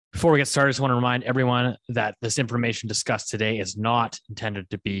Before we get started, I just want to remind everyone that this information discussed today is not intended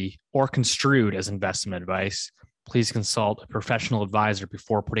to be or construed as investment advice. Please consult a professional advisor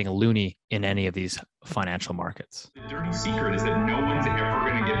before putting a loonie in any of these financial markets. The dirty secret is that no one's ever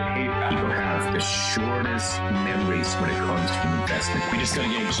going to get paid back. People have the shortest memories when it comes to investment. We just got to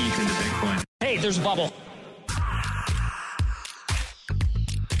get Keith into Bitcoin. Hey, there's a bubble.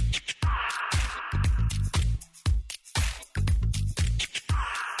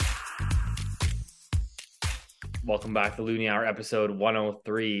 Welcome back to Loonie Hour, episode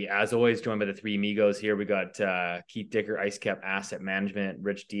 103. As always, joined by the three amigos here. We got Keith Dicker, IceCap Asset Management,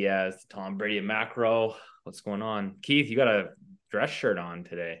 Rich Diaz, Tom Brady at Macro. What's going on? Keith, you got a dress shirt on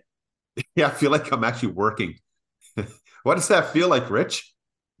today. Yeah, I feel like I'm actually working. What does that feel like, Rich?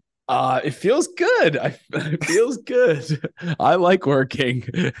 It feels good. It feels good. I like working.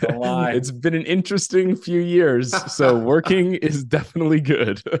 Don't lie. It's been an interesting few years, so working is definitely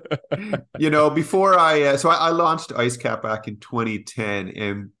good. Before I launched IceCap back in 2010,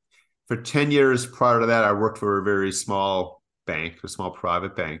 and for 10 years prior to that, I worked for a very small bank, a small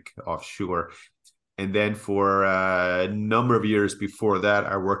private bank offshore. And then for a number of years before that,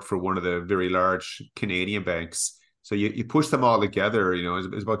 I worked for one of the very large Canadian banks. So you push them all together, it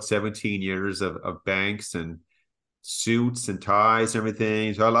was about 17 years of banks and suits and ties and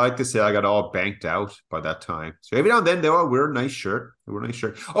everything. So I like to say I got all banked out by that time. So every now and then they'll wear a nice shirt.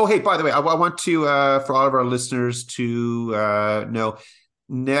 Oh, hey, by the way, I want to, for all of our listeners to know,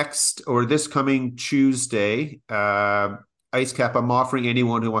 next or this coming Tuesday, IceCap, I'm offering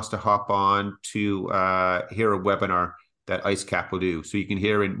anyone who wants to hop on to hear a webinar that IceCap will do. So you can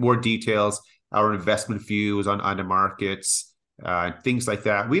hear in more details our investment views on the markets, things like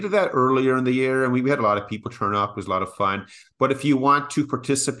that. We did that earlier in the year, and we had a lot of people turn up. It was a lot of fun. But if you want to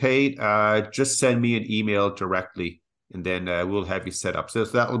participate, just send me an email directly, and then we'll have you set up. So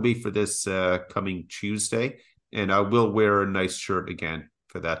that will be for this coming Tuesday, and I will wear a nice shirt again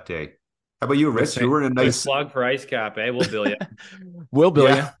for that day. How about you, Rich? You were in a nice plug for IceCap, eh? We'll bill you. We'll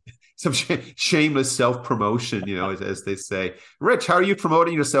bill you. Some shameless self-promotion, as they say. Rich, how are you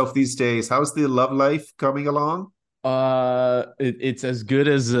promoting yourself these days? How's the love life coming along? It's as good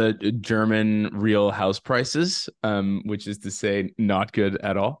as German real house prices, which is to say not good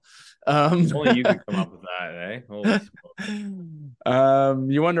at all. Only you could come up with that, eh? Holy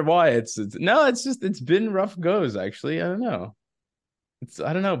smokes. You wonder why it's been rough goes, actually. I don't know.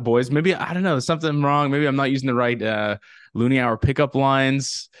 I don't know, boys. Maybe I don't know. Something wrong. Maybe I'm not using the right Loonie Hour pickup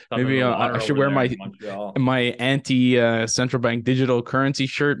lines. Maybe I should wear my anti central bank digital currency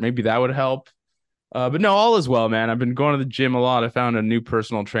shirt. Maybe that would help. But no, all is well, man. I've been going to the gym a lot. I found a new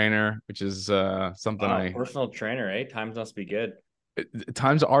personal trainer, which is something personal trainer, eh? Times must be good.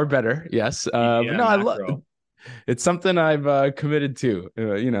 Times are better, yes. But no, I love. It's something I've committed to.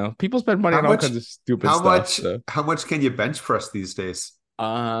 People spend money on all kinds of stupid stuff. How much can you bench press these days?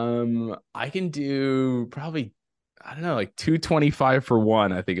 I can do probably, I don't know, like 225 for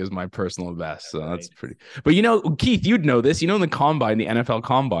one, I think is my personal best. So that's pretty. But Keith, you'd know this. In the combine, the NFL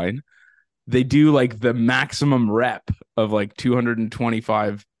combine, they do like the maximum rep of like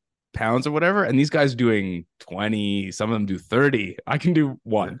 225 pounds or whatever, and these guys doing 20. Some of them do 30. I can do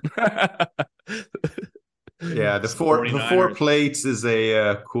one. Yeah, the four plates is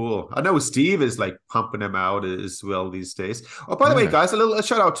a cool. I know Steve is like pumping them out as well these days. Oh, by the way, guys, a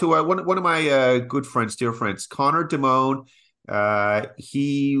shout out to one of my good friends, dear friends, Connor Damone.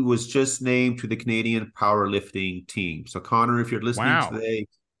 He was just named to the Canadian powerlifting team. So Connor, if you're listening today,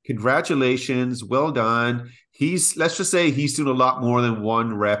 congratulations, well done. Let's just say he's doing a lot more than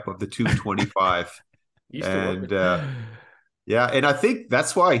one rep of the 225. Yeah, and I think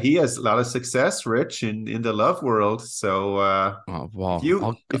that's why he has a lot of success, Rich, in the love world. So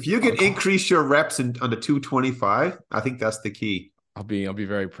if you can increase your reps on the 225, I think that's the key. I'll be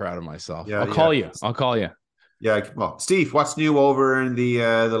very proud of myself. Yeah, I'll call you. Yeah, well, Steve, what's new over in the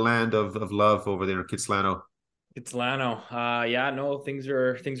land of love over there in Kitsilano? Things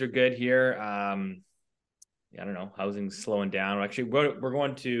are good here. I don't know, housing's slowing down. Actually, we're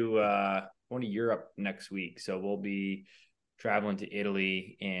going to Europe next week, so we'll be traveling to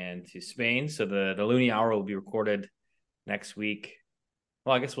Italy and to Spain. So the Loonie Hour will be recorded next week.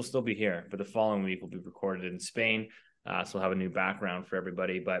 Well, I guess we'll still be here, but the following week will be recorded in Spain. So we'll have a new background for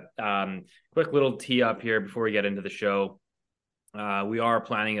everybody. But quick little tee up here before we get into the show. We are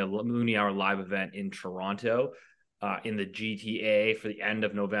planning a Loonie Hour live event in Toronto in the GTA for the end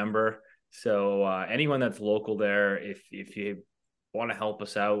of November. So anyone that's local there, if you want to help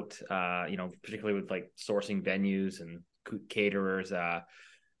us out, particularly with like sourcing venues and caterers,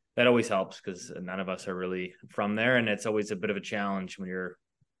 that always helps because none of us are really from there, and it's always a bit of a challenge when you're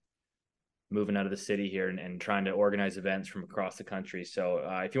moving out of the city here and trying to organize events from across the country. So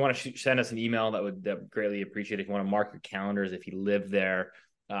if you want to send us an email, that would greatly appreciate it. If you want to mark your calendars, if you live there,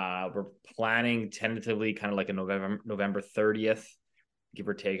 we're planning tentatively kind of like a November 30th, give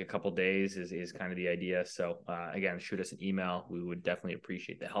or take a couple days is kind of the idea. So again, shoot us an email. We would definitely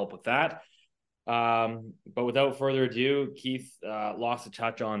appreciate the help with that. But without further ado, Keith, lots to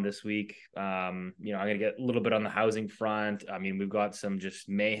touch on this week. I'm going to get a little bit on the housing front. I mean, we've got some just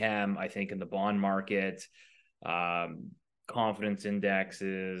mayhem, I think, in the bond market, confidence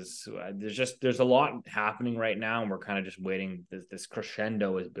indexes. There's a lot happening right now, and we're kind of just waiting. This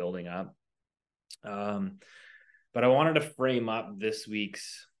crescendo is building up. But I wanted to frame up this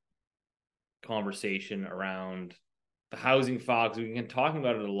week's conversation around the housing file, because we've been talking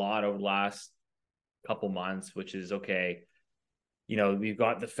about it a lot over the last couple months, which is, okay, we've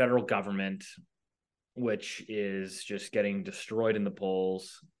got the federal government, which is just getting destroyed in the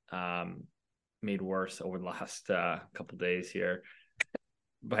polls, made worse over the last couple days here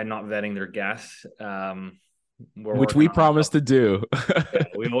by not vetting their guests, which we promised to do. Yeah,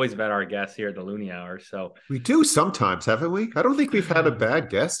 we always vet our guests here at the Loonie Hour, so we do sometimes, haven't we? I don't think we've had a bad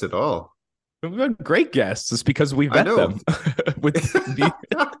guest at all. We've got great guests. It's because we vet them.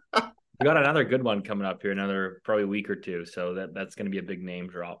 We got another good one coming up here, another probably week or two. So that's going to be a big name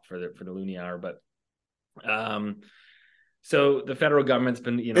drop for the Loonie Hour. But so the federal government's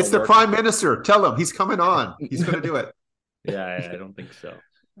been, it's the prime minister. Tell him he's coming on. He's going to do it. Yeah, I don't think so.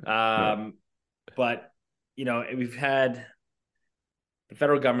 But we've had the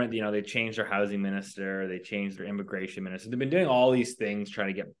federal government. They changed their housing minister, they changed their immigration minister. They've been doing all these things trying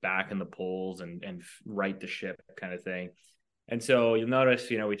to get back in the polls and right the ship, kind of thing. And so you'll notice,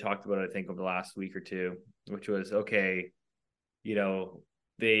 we talked about it, I think, over the last week or two, which was, okay,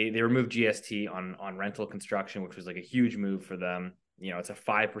 they removed GST on rental construction, which was like a huge move for them. It's a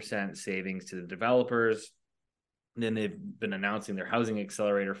 5% savings to the developers. And then they've been announcing their housing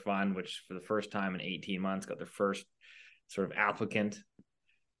accelerator fund, which for the first time in 18 months got their first sort of applicant.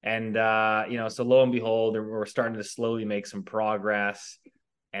 And, so lo and behold, we're starting to slowly make some progress.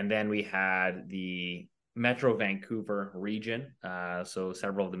 And then we had the Metro Vancouver region, so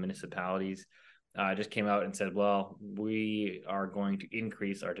several of the municipalities just came out and said, well, we are going to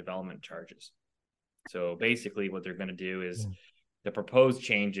increase our development charges. So basically what they're going to do is the proposed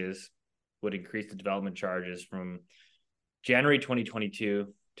changes would increase the development charges from January 2022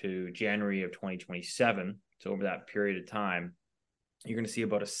 to January of 2027. So over that period of time, you're going to see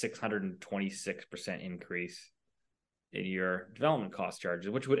about a 626% increase in your development cost charges,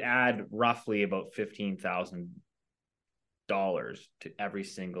 which would add roughly about $15,000 to every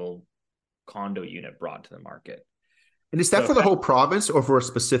single condo unit brought to the market. And is that for the whole province or for a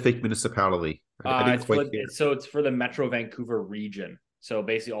specific municipality? So it's for the Metro Vancouver region. So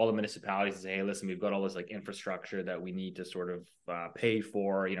basically all the municipalities say, hey, listen, we've got all this like infrastructure that we need to sort of pay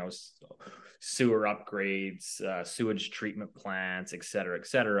for, sewer upgrades, sewage treatment plants, et cetera, et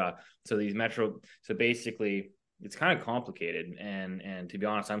cetera. So basically it's kind of complicated. And to be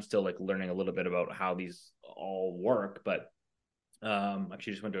honest, I'm still like learning a little bit about how these all work, but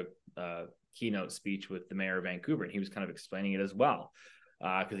actually just went to a keynote speech with the mayor of Vancouver, and he was kind of explaining it as well.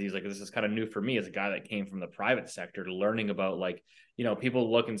 Because he's like, this is kind of new for me as a guy that came from the private sector, to learning about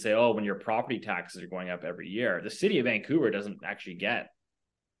people look and say, oh, when your property taxes are going up every year, the city of Vancouver doesn't actually get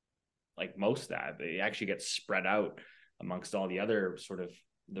like most of that. They actually get spread out amongst all the other sort of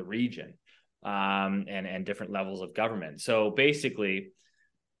the region and different levels of government. So basically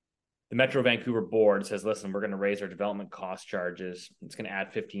the Metro Vancouver board says, listen, we're going to raise our development cost charges. It's going to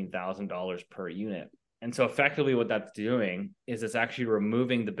add $15,000 per unit. And so effectively what that's doing is it's actually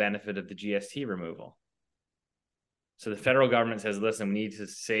removing the benefit of the GST removal. So the federal government says, listen, we need to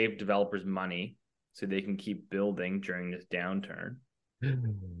save developers money so they can keep building during this downturn.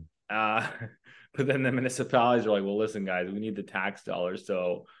 But then the municipalities are like, well, listen, guys, we need the tax dollars.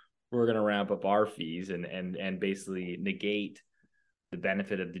 So we're going to ramp up our fees and basically negate the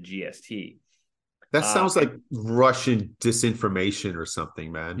benefit of the GST. That sounds like Russian disinformation or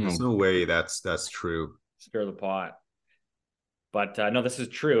something, man. There's no way that's true. Stir the pot. But no, this is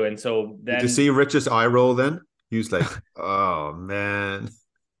true. And so then... Did you see Rich's eye roll then? He was like, oh, man.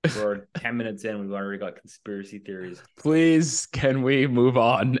 We're 10 minutes in. We've already got conspiracy theories. Please, can we move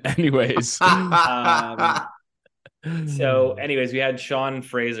on? Anyways. So anyways, we had Sean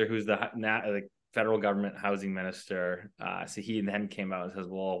Fraser, who's the federal government housing minister. So he then came out and says,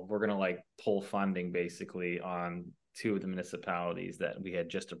 well, we're going to pull funding basically on two of the municipalities that we had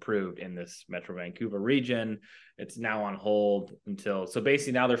just approved in this Metro Vancouver region. It's now on hold so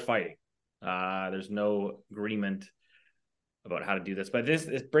basically now they're fighting. There's no agreement about how to do this. But this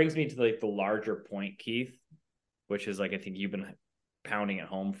brings me to like the larger point, Keith, which is like I think you've been pounding at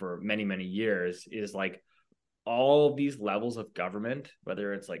home for many, many years, is like all of these levels of government,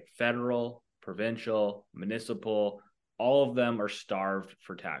 whether it's like federal, provincial, municipal, all of them are starved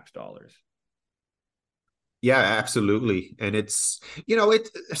for tax dollars. Yeah, absolutely. And it's,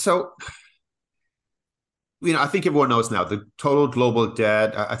 so, I think everyone knows now the total global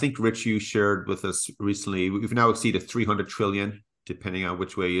debt. I think, Rich, you shared with us recently, we've now exceeded 300 trillion, depending on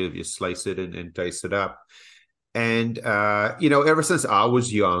which way you slice it and dice it up. And, ever since I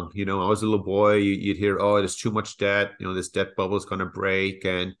was young, I was a little boy, you'd hear, oh, there's too much debt, this debt bubble is going to break.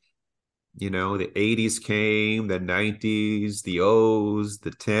 And, the 80s came, the 90s, the O's,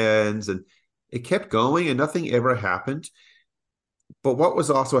 the 10s, and it kept going and nothing ever happened. But what was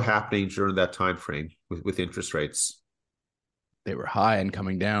also happening during that time frame with interest rates? They were high and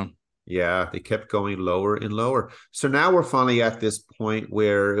coming down. Yeah, they kept going lower and lower. So now we're finally at this point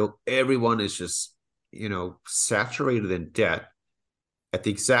where everyone is just, saturated in debt at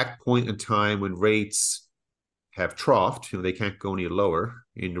the exact point in time when rates have troughed. They can't go any lower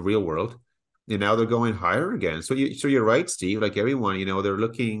in the real world. And now they're going higher again. So you're right, Steve. Like everyone, they're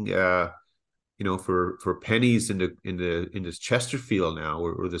looking for pennies in this Chesterfield now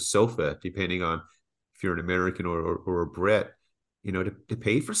or the sofa, depending on if you're an American or a Brit, to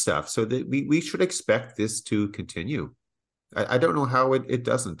pay for stuff. So that we should expect this to continue. I don't know how it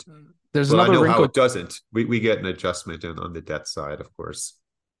doesn't. There's another wrinkle. How it doesn't. We get an adjustment on the debt side, of course.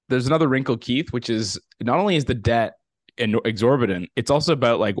 There's another wrinkle, Keith, which is not only is the debt exorbitant, it's also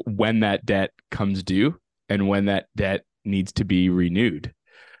about like when that debt comes due and when that debt needs to be renewed.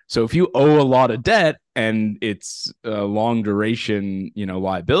 So if you owe a lot of debt and it's a long duration,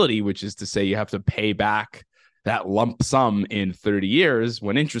 liability, which is to say you have to pay back that lump sum in 30 years,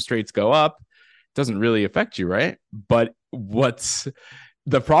 when interest rates go up, it doesn't really affect you, right? But what's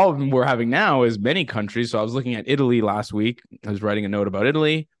the problem we're having now is many countries. So I was looking at Italy last week. I was writing a note about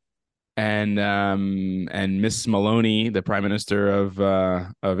Italy, and Miss Meloni, the prime minister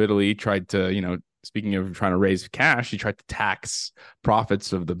of Italy, tried to, speaking of trying to raise cash, she tried to tax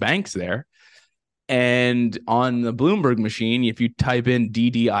profits of the banks there. And on the Bloomberg machine, if you type in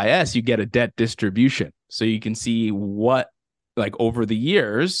DDIS, you get a debt distribution. So you can see what, like over the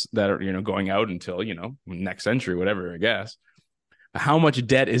years that are, going out until, next century, whatever, I guess, how much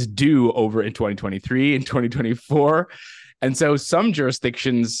debt is due over in 2023 and 2024. And so some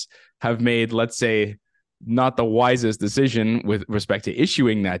jurisdictions have made, let's say, not the wisest decision with respect to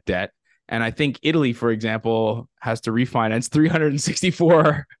issuing that debt. And I think Italy, for example, has to refinance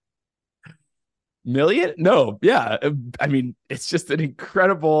 364 million. No, yeah. I mean, it's just an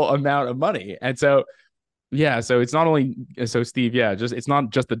incredible amount of money. And so, yeah, so it's not only, so Steve, yeah, it's not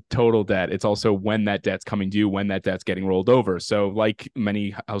just the total debt. It's also when that debt's coming due, when that debt's getting rolled over. So like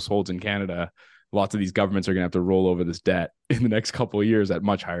many households in Canada, lots of these governments are going to have to roll over this debt in the next couple of years at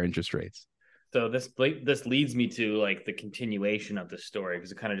much higher interest rates. So this leads me to like the continuation of the story,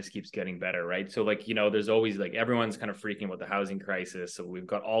 because it kind of just keeps getting better, right? So like, there's always like everyone's kind of freaking about the housing crisis. So we've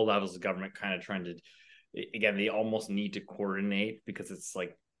got all levels of government kind of trying to, again, they almost need to coordinate because it's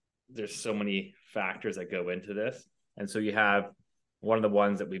like there's so many factors that go into this. And so you have one of the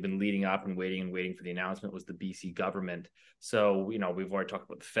ones that we've been leading up and waiting for the announcement was the BC government. So, we've already talked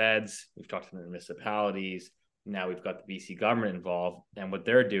about the feds, we've talked about the municipalities. Now we've got the BC government involved. And what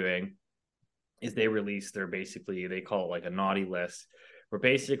they're doing is they release they call it like a naughty list, where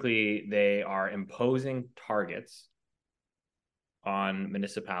basically they are imposing targets on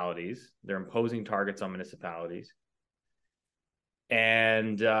municipalities. They're imposing targets on municipalities.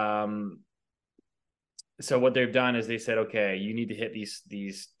 And so what they've done is they said, okay, you need to hit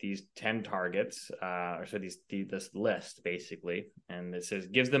these 10 targets, this list basically. And it says,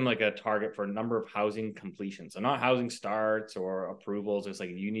 gives them like a target for a number of housing completions. So not housing starts or approvals. It's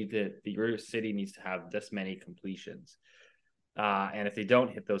like your city needs to have this many completions. And if they don't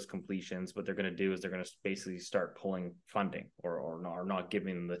hit those completions, what they're going to do is they're going to basically start pulling funding or not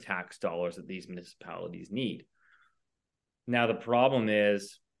giving them the tax dollars that these municipalities need. Now, the problem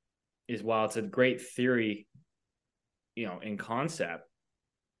is while it's a great theory, in concept,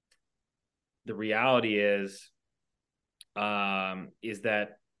 the reality is that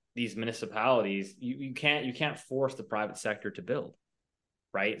these municipalities, you can't force the private sector to build,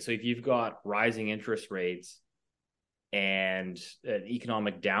 right? So if you've got rising interest rates and an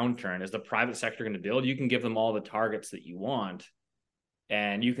economic downturn, is the private sector going to build? You can give them all the targets that you want,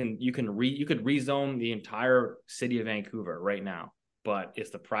 and you could rezone the entire city of Vancouver right now. But is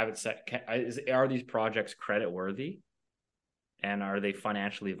the private sector, are these projects credit worthy, and are they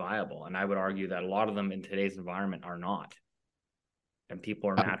financially viable? And I would argue that a lot of them in today's environment are not. and people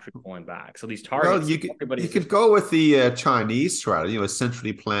are naturally pulling back. So these Well, targets, you everybody's could go with the Chinese strategy, a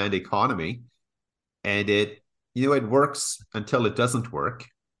centrally planned economy, and it works until it doesn't work.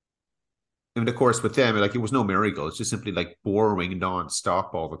 And of course, with them, like it was no miracle. It's just simply like borrowing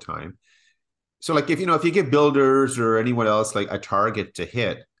nonstop all the time. So, like if you give builders or anyone else like a target to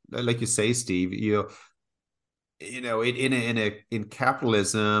hit, like you say, Steve, in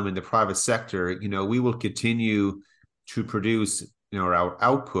capitalism in the private sector, we will continue to produce our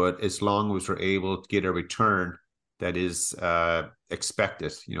output as long as we're able to get a return that is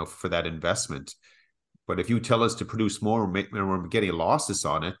expected, for that investment. But if you tell us to produce more and we're getting losses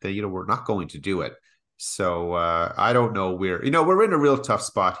on it, then we're not going to do it. So I don't know where we're in a real tough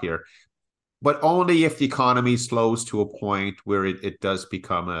spot here, but only if the economy slows to a point where it does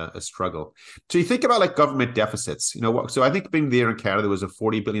become a struggle. So you think about like government deficits. So I think being there in Canada was a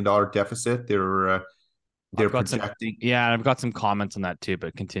 $40 billion deficit. They're projecting. I've got some comments on that too,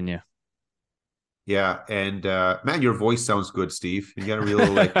 but continue. Yeah, and man, your voice sounds good, Steve. You got a real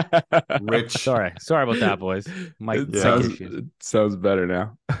like rich. Sorry about that, boys. Mic issues. It sounds better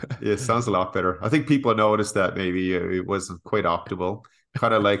now. Yeah, it sounds a lot better. I think people noticed that maybe it wasn't quite optimal,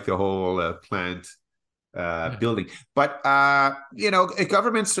 kind of like the whole plant building. But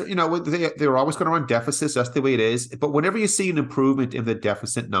governments, they're always going to run deficits. That's the way it is. But whenever you see an improvement in the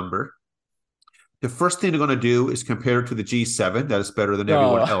deficit number, the first thing they're going to do is compare it to the G7. That is better than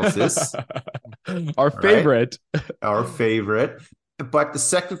everyone else's. Our favorite. Right? Our favorite. But the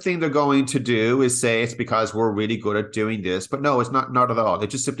second thing they're going to do is say it's because we're really good at doing this. But no, it's not at all. It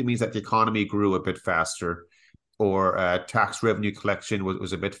just simply means that the economy grew a bit faster, or tax revenue collection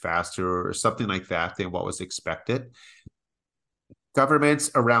was a bit faster, or something like that than what was expected. Governments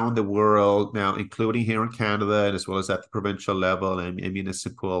around the world now, including here in Canada, and as well as at the provincial level and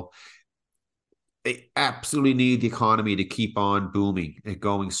municipal, they absolutely need the economy to keep on booming and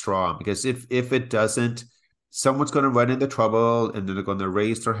going strong, because if it doesn't, someone's going to run into trouble and then they're going to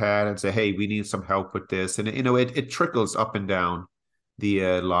raise their hand and say, hey, we need some help with this. And, it trickles up and down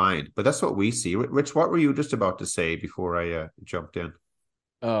the line. But that's what we see. Rich, what were you just about to say before I jumped in?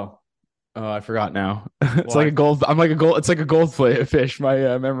 Oh, I forgot now. It's like a gold. I'm like a gold. It's like a goldfish.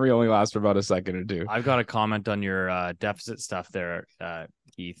 My memory only lasts for about a second or two. I've got a comment on your deficit stuff there,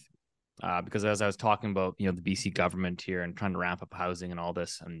 Keith. Because as I was talking about, the BC government here and trying to ramp up housing and all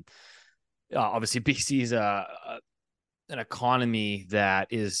this, and obviously BC is an economy that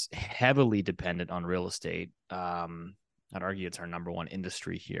is heavily dependent on real estate. I'd argue it's our number one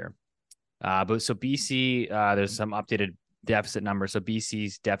industry here. But so BC, there's some updated deficit numbers. So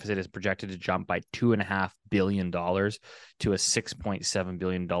BC's deficit is projected to jump by $2.5 billion to a $6.7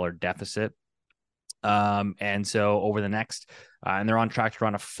 billion deficit. And so over the next, and they're on track to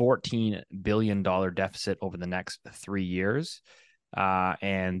run a $14 billion deficit over the next 3 years.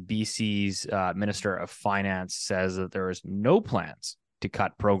 And BC's Minister of Finance says that there is no plans to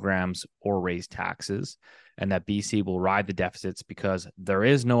cut programs or raise taxes, and that BC will ride the deficits because there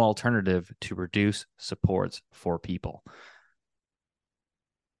is no alternative to reduce supports for people.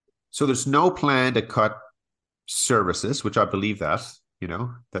 So there's no plan to cut services, which I believe that's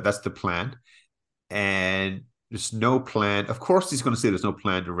the plan. And there's no plan. Of course, he's going to say there's no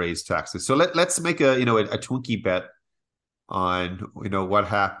plan to raise taxes. So let's make a Twinkie bet on what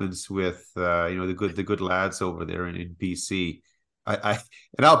happens with the good lads over there in BC. And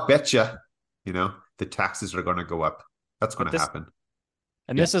I'll bet you the taxes are going to go up. That's going to happen.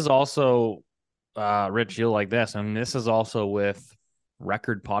 And this is also, Rich, you'll like this. I mean, this is also with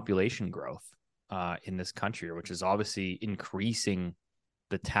record population growth in this country, which is obviously increasing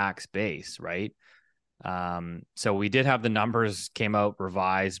the tax base, right? So we did have the numbers came out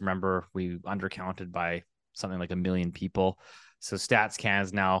revised. Remember, we undercounted by something like 1 million people. So Stats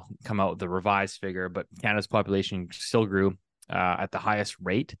Canada's now come out with the revised figure, but Canada's population still grew at the highest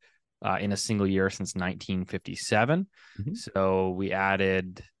rate in a single year since 1957. Mm-hmm. So we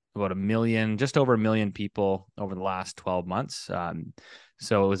added about 1 million, just over 1 million people over the last 12 months.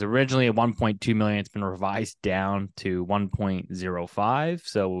 So it was originally at 1.2 million. It's been revised down to 1.05.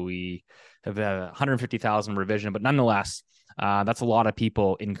 So we have a 150,000 revision, but nonetheless, that's a lot of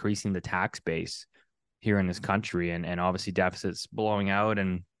people increasing the tax base here in this country, and obviously deficits blowing out.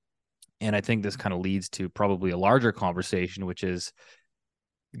 And I think this kind of leads to probably a larger conversation, which is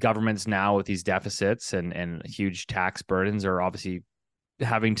governments now with these deficits and huge tax burdens are obviously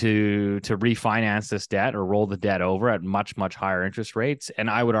having to refinance this debt or roll the debt over at much, much higher interest rates. And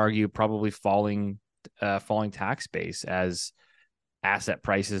I would argue probably falling tax base as asset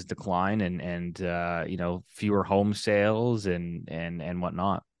prices decline and fewer home sales and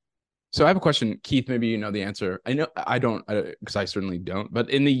whatnot. So I have a question, Keith. Maybe you know the answer. I know I don't, because I certainly don't. But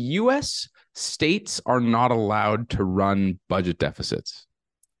in the U.S., states are not allowed to run budget deficits.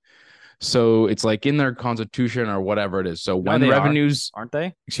 So it's like in their constitution or whatever it is. So when revenues aren't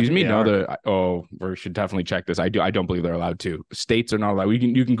they? Excuse me, no, we should definitely check this. I don't believe they're allowed to. States are not allowed.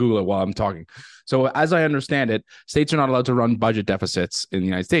 You can Google it while I'm talking. So as I understand it, states are not allowed to run budget deficits in the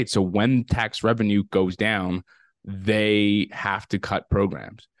United States. So when tax revenue goes down, they have to cut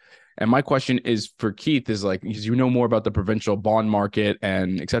programs. And my question is for Keith is like, because you know more about the provincial bond market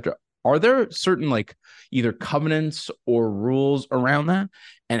and et cetera. Are there certain like either covenants or rules around that?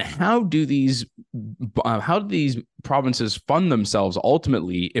 And how do these provinces fund themselves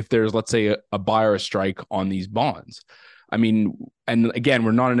ultimately if there's, let's say, a buyer strike on these bonds? I mean, and again,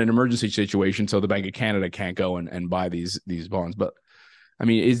 we're not in an emergency situation, so the Bank of Canada can't go and buy these bonds. But I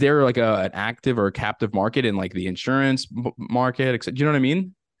mean, is there like an active or a captive market in like the insurance market? Do you know what I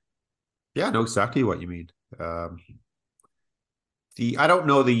mean? Yeah, I know exactly what you mean. I don't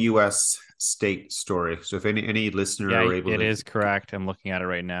know the U.S. state story, so if any listener are able, it is correct. I'm looking at it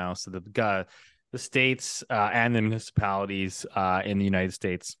right now. So the states and the municipalities in the United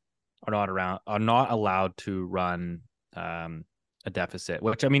States are not allowed to run a deficit.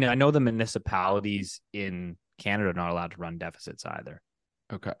 Which I mean, I know the municipalities in Canada are not allowed to run deficits either.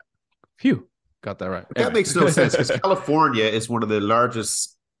 Okay, phew, got that right. That makes no sense because California is one of the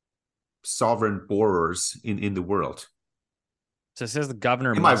largest sovereign borrowers in the world. So it says the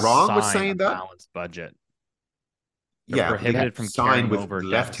governor Am I must wrong with sign saying a that? balanced budget. They're prohibited from sign with over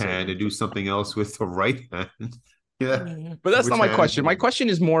left hand and do something else with the right hand. Yeah, but that's not my question. My question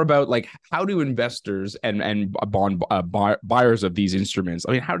is more about like how do investors and bond buyers of these instruments?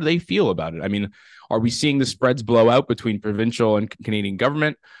 I mean, how do they feel about it? I mean, are we seeing the spreads blow out between provincial and Canadian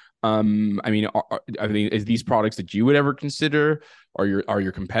government? I mean, is these products that you would ever consider? Are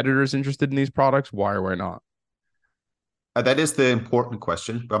your competitors interested in these products? Why or why not? That is the important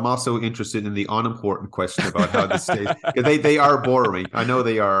question, but I'm also interested in the unimportant question about how the states, they are borrowing. I know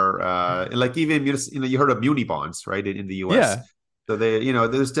they are, like even, you heard of muni bonds, right? In the US. Yeah. So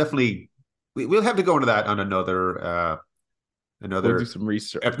there's definitely, we'll have to go into that on another We'll do some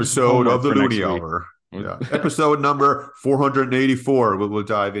research episode of the Loonie Hour. Yeah. Episode number 484. We'll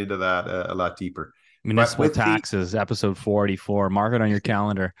dive into that a lot deeper. Municipal taxes, episode 484. Mark it on your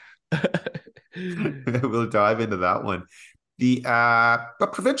calendar. We'll dive into that one.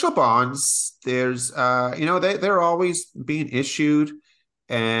 But provincial bonds, there's they're always being issued,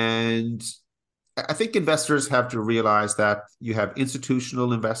 and I think investors have to realize that you have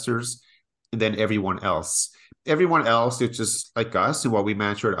institutional investors and then everyone else. Everyone else, it's just like us and what we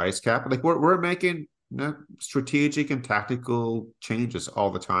manage at IceCap. Like we're making strategic and tactical changes all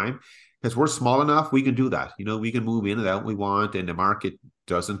the time. Because we're small enough, we can do that. We can move in and out when we want, and the market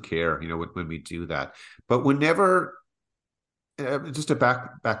doesn't care, when we do that. But whenever, just to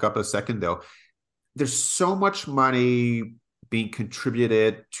back up a second though, there's so much money being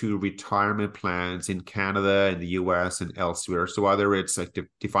contributed to retirement plans in Canada, in the US, and elsewhere. So whether it's like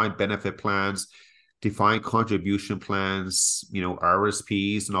defined benefit plans, defined contribution plans,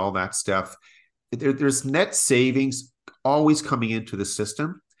 RSPs and all that stuff, there's net savings always coming into the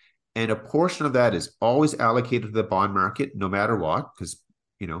system. And a portion of that is always allocated to the bond market, no matter what, because,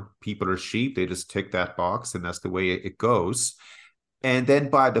 people are sheep. They just tick that box, and that's the way it goes. And then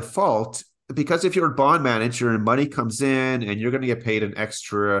by default, because if you're a bond manager and money comes in and you're going to get paid an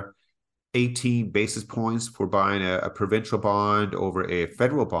extra 18 basis points for buying a provincial bond over a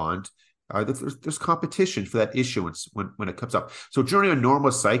federal bond, there's competition for that issuance when it comes up. So during a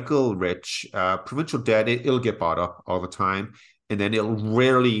normal cycle, Rich, provincial debt, it'll get bought up all the time. And then it'll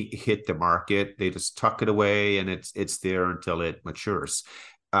rarely hit the market. They just tuck it away, and it's there until it matures.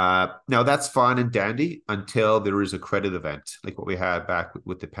 Now that's fine and dandy until there is a credit event, like what we had back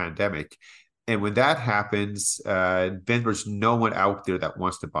with the pandemic. And when that happens, then there's no one out there that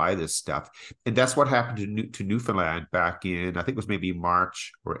wants to buy this stuff. And that's what happened to Newfoundland back in, I think it was maybe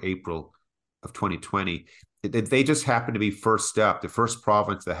March or April of 2020. They just happened to be first up, the first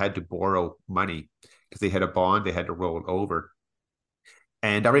province that had to borrow money because they had a bond they had to roll over.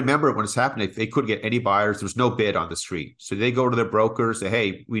 And I remember when it's happening, they couldn't get any buyers. There was no bid on the street. So they go to the broker, say,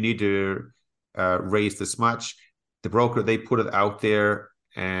 hey, we need to raise this much. The broker, they put it out there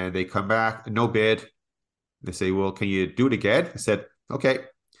and they come back, no bid. They say, well, can you do it again? I said, okay,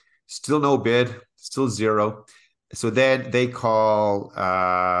 still no bid, still zero. So then they call,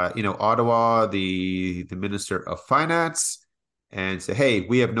 Ottawa, the Minister of Finance, and say, hey,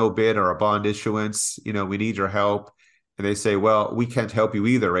 we have no bid or a bond issuance. We need your help. And they say, well, we can't help you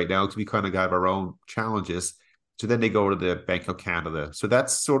either right now because we kind of have our own challenges. So then they go to the Bank of Canada. So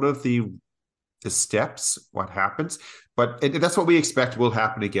that's sort of the steps, what happens. But that's what we expect will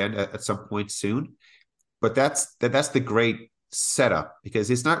happen again at some point soon. But that's the great setup, because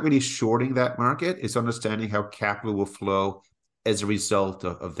it's not really shorting that market. It's understanding how capital will flow as a result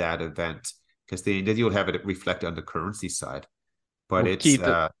of that event, because then you'll have it reflect on the currency side. But Well, it's Keith,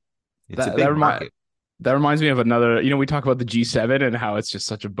 a big market. that reminds me of another, we talk about the G7 and how it's just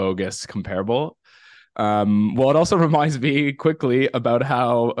such a bogus comparable. Well, it also reminds me quickly about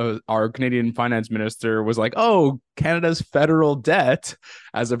how our Canadian finance minister was like, oh, Canada's federal debt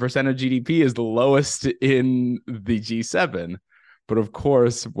as a percent of GDP is the lowest in the G7. But of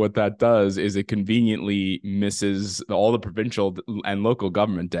course, what that does is it conveniently misses all the provincial and local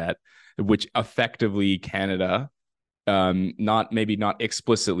government debt, which effectively Canada, not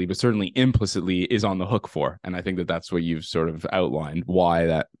explicitly, but certainly implicitly, is on the hook for. And I think that that's what you've sort of outlined why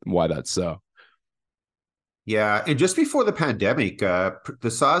that's so. Yeah, and just before the pandemic, the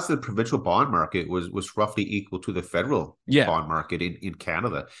size of the provincial bond market was roughly equal to the federal bond market in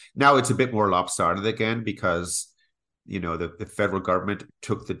Canada. Now it's a bit more lopsided again because the federal government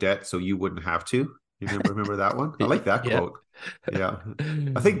took the debt, so you wouldn't have to. You remember that one? I like that quote. Yeah,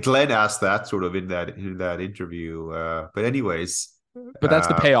 I think Glenn asked that sort of in that interview. But anyways, but that's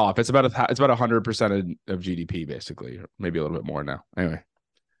the payoff. It's about 100% of GDP, basically, or maybe a little bit more now. Anyway,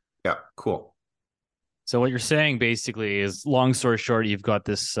 yeah, cool. So what you're saying basically is, long story short, you've got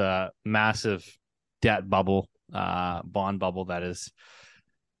this massive debt bubble, bond bubble that is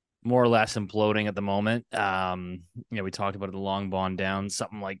more or less imploding at the moment. We talked about the long bond down,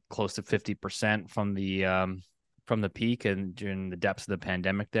 something like close to 50% from the peak and during the depths of the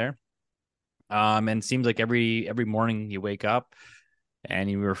pandemic there. And it seems like every morning you wake up and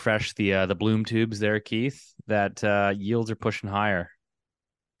you refresh the Bloom tubes there, Keith, that yields are pushing higher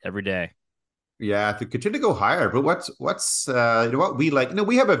every day. Yeah, to continue to go higher. But what's what we like?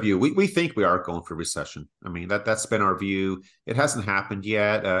 We have a view. We think we are going for recession. I mean, that's been our view. It hasn't happened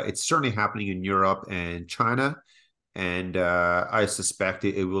yet. It's certainly happening in Europe and China, and I suspect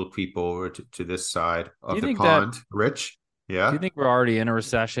it will creep over to this side of the pond. Rich, yeah. Do you think we're already in a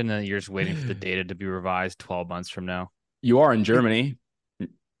recession and you're just waiting for the data to be revised 12 months from now? You are in Germany.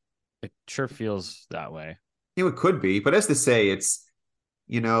 It sure feels that way. It could be, but as they say, it's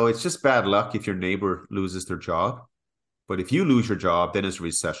just bad luck if your neighbor loses their job. But if you lose your job, then it's a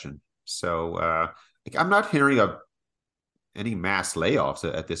recession. So I'm not hearing of any mass layoffs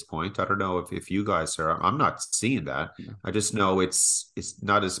at this point. I don't know if you guys are. I'm not seeing that. Yeah. I just know it's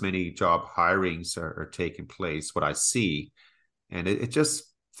not as many job hirings are taking place, what I see. And it just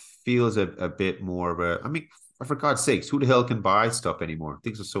feels a bit more of a, I mean, for God's sakes, who the hell can buy stuff anymore?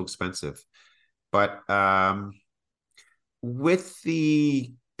 Things are so expensive. But with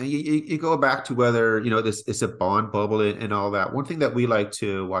the you go back to whether this is a bond bubble and all that. One thing that we like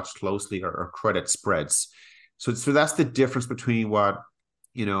to watch closely are credit spreads. So that's the difference between what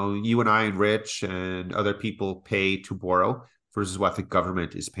you and I and Rich and other people pay to borrow versus what the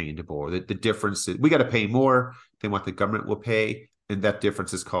government is paying to borrow. The difference is we got to pay more than what the government will pay, and that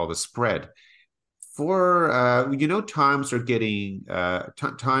difference is called a spread. For times are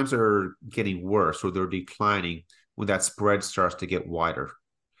getting worse, or they're declining when that spread starts to get wider,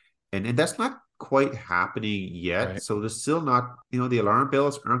 and that's not quite happening yet. Right. So there's still not, the alarm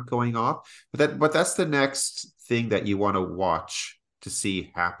bells aren't going off, but that's the next thing that you want to watch to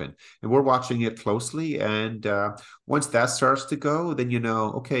see happen, and we're watching it closely. And once that starts to go, then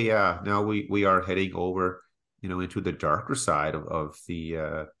okay, yeah, now we are heading over, into the darker side of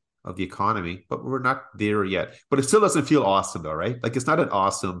the economy, but we're not there yet. But it still doesn't feel awesome, though, right? Like it's not an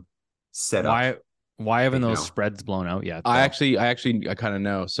awesome setup. Why haven't those spreads blown out yet? Though? I kind of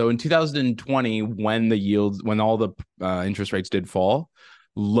know. So in 2020, when all the interest rates did fall,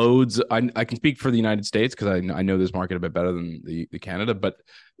 I can speak for the United States because I know this market a bit better than the Canada, but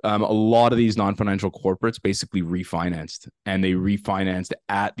a lot of these non-financial corporates basically refinanced, and they refinanced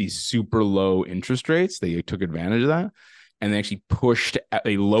at these super low interest rates. They took advantage of that, and they actually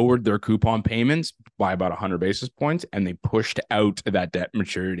they lowered their coupon payments by about 100 basis points, and they pushed out that debt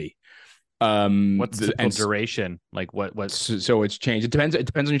maturity. What's the duration? Like what? So it's changed. It depends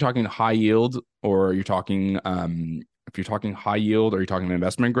on you're talking high yield or you're talking if you're talking high yield or you're talking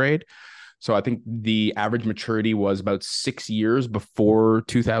investment grade. So I think the average maturity was about 6 years before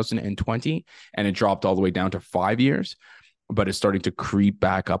 2020, and it dropped all the way down to 5 years, but it's starting to creep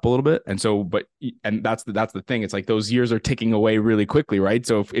back up a little bit. And so, and that's the thing. It's like those years are ticking away really quickly, right?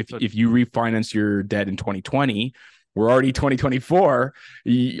 So if you refinance your debt in 2020, We're already 2024.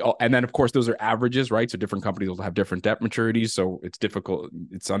 And then, of course, those are averages, right? So different companies will have different debt maturities. So it's difficult.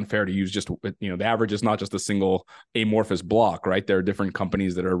 It's unfair to use just, the average is not just a single amorphous block, right? There are different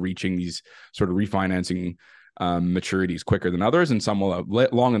companies that are reaching these sort of refinancing maturities quicker than others, and some will have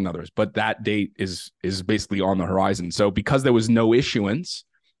longer than others. But that date is basically on the horizon. So because there was no issuance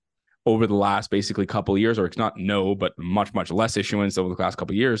over the last basically couple of years, or it's not no, but much, much less issuance over the last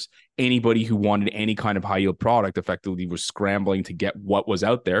couple of years, anybody who wanted any kind of high yield product effectively was scrambling to get what was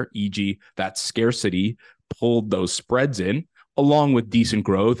out there, e.g. that scarcity pulled those spreads in, along with decent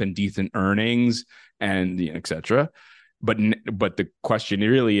growth and decent earnings and et cetera. But the question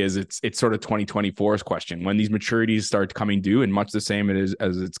really is, it's sort of 2024's question, when these maturities start coming due, and much the same as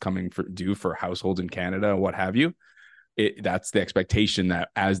it's coming due for households in Canada, what have you. That's the expectation, that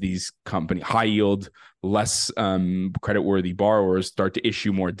as these high yield, less creditworthy borrowers start to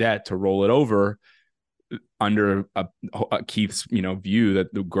issue more debt to roll it over under Keith's view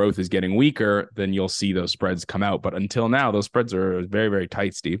that the growth is getting weaker, then you'll see those spreads come out. But until now, those spreads are very, very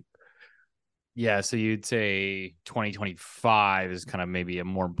tight, Steve. Yeah, so you'd say 2025 is kind of maybe a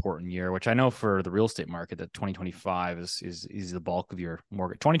more important year, which I know for the real estate market that 2025 is the bulk of your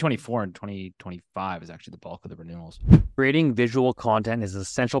mortgage. 2024 and 2025 is actually the bulk of the renewals. Creating visual content is an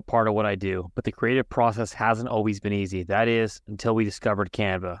essential part of what I do, but the creative process hasn't always been easy. That is, until we discovered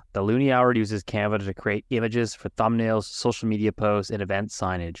Canva. The Loonie Hour uses Canva to create images for thumbnails, social media posts, and event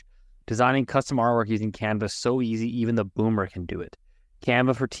signage. Designing custom artwork using Canva is so easy, even the boomer can do it.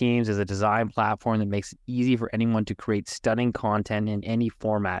 Canva for Teams is a design platform that makes it easy for anyone to create stunning content in any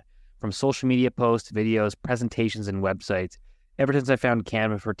format, from social media posts, videos, presentations, and websites. Ever since I found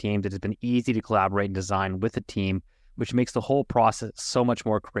Canva for Teams, it has been easy to collaborate and design with a team, which makes the whole process so much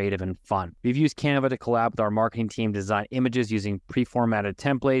more creative and fun. We've used Canva to collab with our marketing team to design images using pre-formatted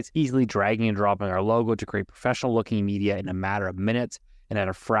templates, easily dragging and dropping our logo to create professional-looking media in a matter of minutes and at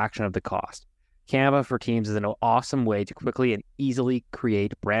a fraction of the cost. Canva for Teams is an awesome way to quickly and easily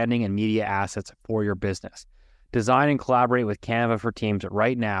create branding and media assets for your business. Design and collaborate with Canva for Teams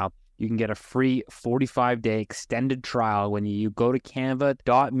right now. You can get a free 45-day extended trial when you go to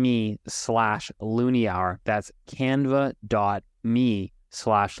canva.me/Loonie Hour. That's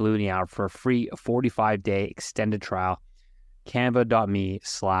canva.me/Loonie Hour for a free 45-day extended trial.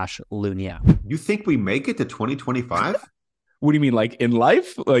 Canva.me/Loonie Hour. You think we make it to 2025? What do you mean, like in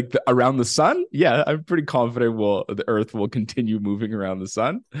life, like around the sun? Yeah, I'm pretty confident the Earth will continue moving around the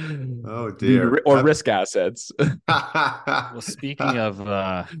sun. Oh dear. Or risk assets. Well, speaking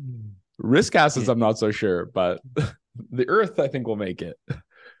of risk assets, I'm not so sure, but the Earth, I think, will make it. Well,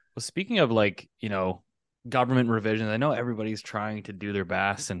 speaking of government revisions, I know everybody's trying to do their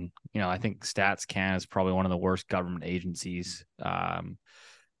best, and I think Stats Canada is probably one of the worst government agencies. I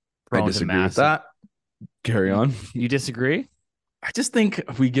disagree with that. Carry on. You disagree? I just think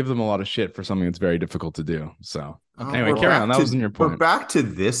we give them a lot of shit for something that's very difficult to do. So anyway, we're carry on. back That to- wasn't your point. We're back to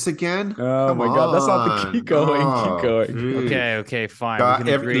this again. Oh Come my God, that's not the on. keep going. Oh, Keep going. geez. Okay, fine. We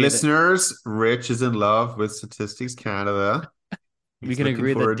can agree that- Listeners, Rich is in love with Statistics Canada. we He's can looking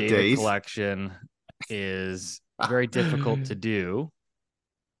agree for that a data date. collection is very difficult to do,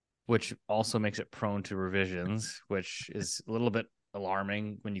 which also makes it prone to revisions, which is a little bit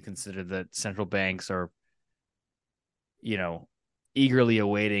alarming when you consider that central banks are, eagerly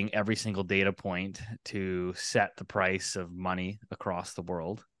awaiting every single data point to set the price of money across the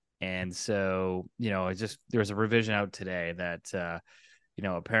world. And so, there's a revision out today that,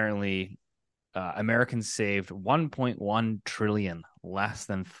 apparently Americans saved 1.1 trillion less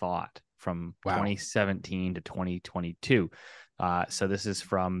than thought from 2017 to 2022. So this is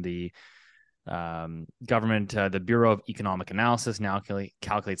from the government. The Bureau of Economic Analysis now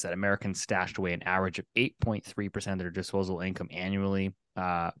calculates that Americans stashed away an average of 8.3% of their disposable income annually,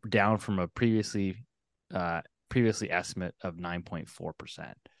 down from a previously estimate of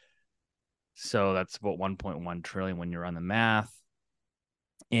 9.4%. So that's about 1.1 trillion when you run the math.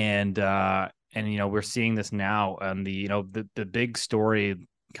 And we're seeing this now. And the big story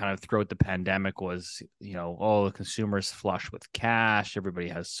kind of throughout the pandemic was, the consumers flush with cash. Everybody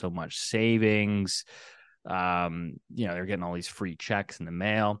has so much savings. They're getting all these free checks in the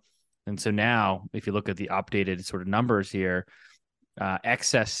mail. And so now, if you look at the updated sort of numbers here,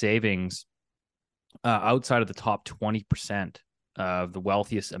 excess savings outside of the top 20% of the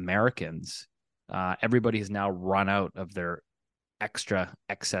wealthiest Americans, everybody has now run out of their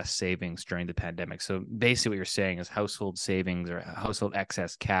excess savings during the pandemic. So basically what you're saying is household savings or household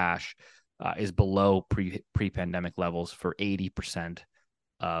excess cash is below pre-pandemic levels for 80%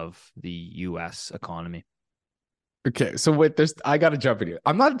 of the US economy. Okay, so wait, I gotta jump in here.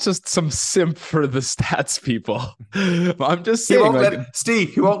 I'm not just some simp for the stats people. I'm just He saying, won't like, let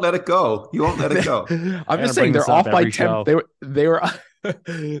Steve. He won't let it go. He won't let it go. I'm Gotta just saying bring this they're up off by every 10. show. They were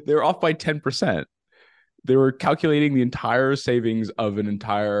they were off by 10%. They were calculating the entire savings of an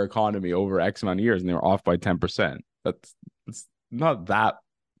entire economy over X amount of years, and they were off by 10%. It's not that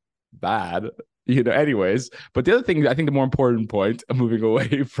bad, anyways. But the other thing, I think the more important point, moving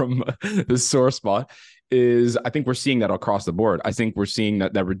away from the sore spot, is I think we're seeing that across the board. I think we're seeing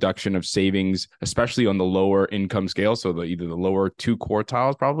that reduction of savings, especially on the lower income scale. So either the lower two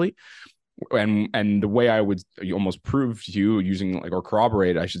quartiles, probably. And the way I would almost prove to you using or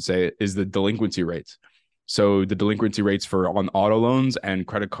corroborate, I should say, is the delinquency rates. So the delinquency rates on auto loans and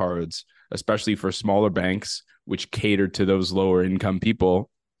credit cards, especially for smaller banks, which cater to those lower income people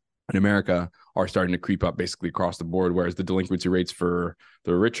in America, are starting to creep up basically across the board. Whereas the delinquency rates for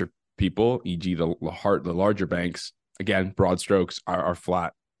the richer people, e.g. the larger banks, again, broad strokes, are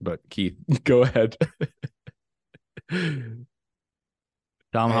flat. But Keith, go ahead.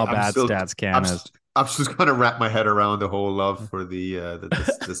 Tell them how bad Stats Can is. I'm just going to wrap my head around the whole love for the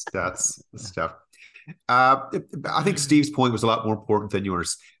stats stuff. I think Steve's point was a lot more important than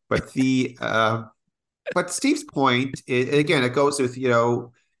yours, but but Steve's point, again, it goes with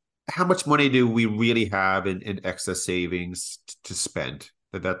how much money do we really have in excess savings to spend?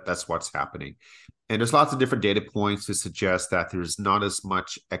 That's what's happening, and there's lots of different data points to suggest that there's not as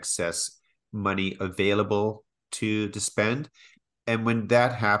much excess money available to spend. And when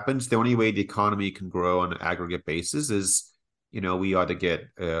that happens, the only way the economy can grow on an aggregate basis is, we ought to get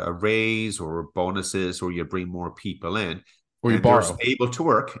a raise or bonuses, or you bring more people in. Or you borrow. Able to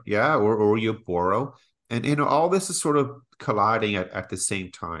work, yeah, or you borrow. And, all this is sort of colliding at the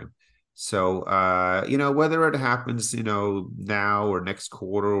same time. So, whether it happens, now or next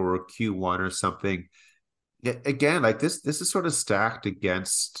quarter or Q1 or something, again, like this is sort of stacked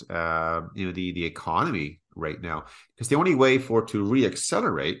against, the economy right now, because the only way for it to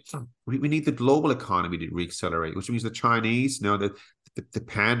reaccelerate, we need the global economy to reaccelerate, which means the Chinese, the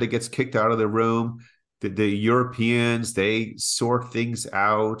panda gets kicked out of the room, the Europeans, they sort things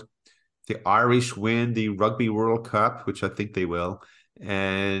out, the Irish win the Rugby World Cup, which I think they will,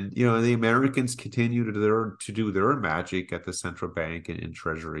 and the Americans continue to do their magic at the central bank and in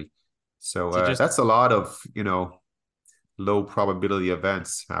Treasury. So that's a lot of low probability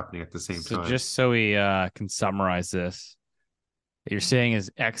events happening at the same time. So just so we can summarize this, what you're saying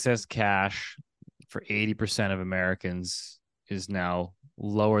is excess cash for 80% of Americans is now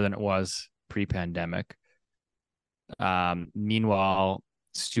lower than it was pre-pandemic. Meanwhile,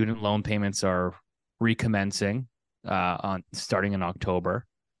 student loan payments are recommencing starting in October.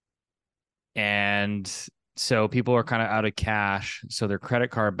 And so people are kind of out of cash. So their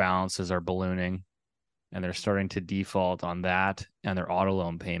credit card balances are ballooning, and they're starting to default on that and their auto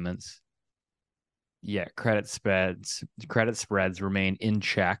loan payments. Yet credit spreads remain in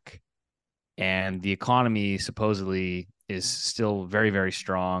check, and the economy supposedly is still very, very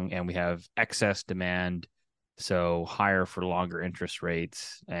strong, and we have excess demand, so higher for longer interest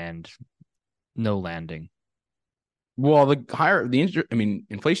rates and no landing. Well,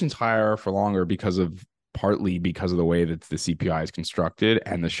 inflation's higher for longer partly because of the way that the CPI is constructed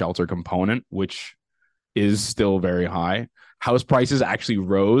and the shelter component, which is still very high. House prices actually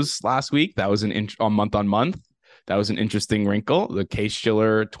rose last week. That was on month. That was an interesting wrinktle. The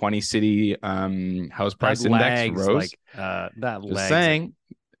Case-Shiller 20-city house price index rose.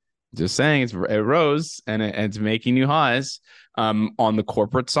 Just saying, it rose, and it's making new highs. On the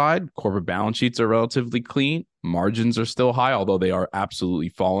corporate side, corporate balance sheets are relatively clean. Margins are still high, although they are absolutely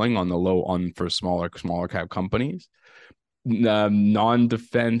falling for smaller cap companies.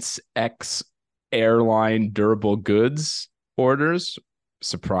 Non-defense airline durable goods orders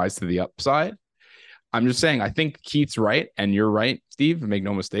surprise to the upside. I'm just saying, I think Keith's right, and you're right, Steve. Make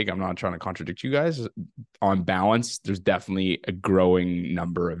no mistake, I'm not trying to contradict you guys. On balance, there's definitely a growing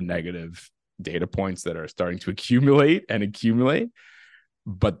number of negative data points that are starting to accumulate.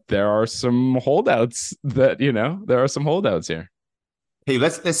 But there are some holdouts here. Hey,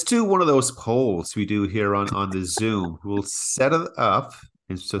 let's do one of those polls we do here on the Zoom. We'll set it up.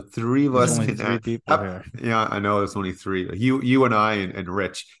 And so three of us can three people here. Yeah, I know there's only three. You and I and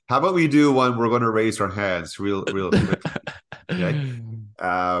Rich. How about we do one? We're going to raise our hands real quick. Okay.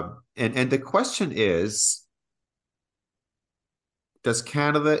 And the question is, does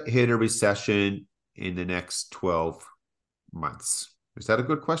Canada hit a recession in the next 12 months? Is that a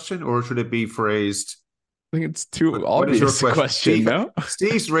good question, or should it be phrased? I think it's too obvious question. Steve, no?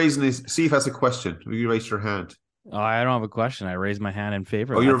 Steve has a question. Will you raise your hand? Oh, I don't have a question. I raised my hand in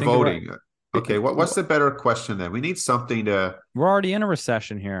favor. Oh, you're voting. Okay, what's the better question then? We need something to. We're already in a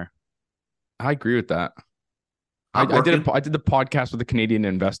recession here. I agree with that. I I'm did working. I did the podcast with the Canadian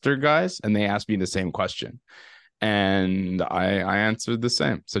investor guys, and they asked me the same question, and I answered the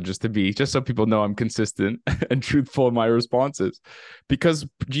same. So just so people know I'm consistent and truthful in my responses, because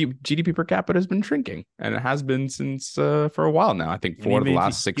GDP per capita has been shrinking, and it has been since for a while now. I think And 4 of the even if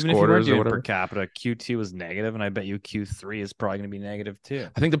last 6 even if you weren't quarters or doing whatever. per capita, Q2 was negative, and I bet you Q3 is probably going to be negative too.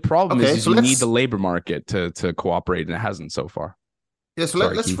 I think the problem Okay, is so you need let's. the labor market to cooperate, and it hasn't so far. Yeah, so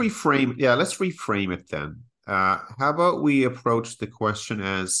Sorry, let's Keith. reframe. Yeah, let's reframe it then. How about we approach the question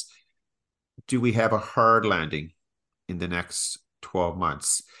as, do we have a hard landing in the next 12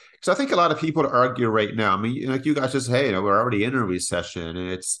 months? Because I think a lot of people argue right now. I mean, like you guys just, hey, we're already in a recession, and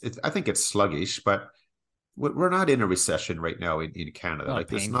it's. I think it's sluggish, but we're not in a recession right now in Canada. Not a Like,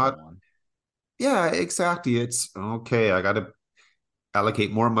 there's painful not. one. Yeah, exactly. It's okay. I got to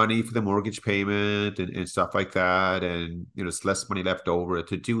allocate more money for the mortgage payment and stuff like that, and it's less money left over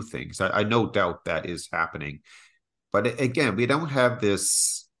to do things. I no doubt that is happening, but again, we don't have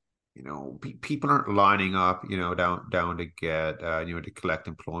this. People aren't lining up, down to get, to collect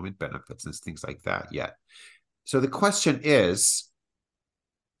employment benefits and things like that yet. So the question is,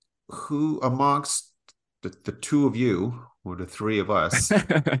 who amongst the two of you or the three of us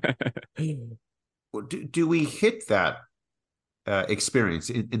do we hit that experience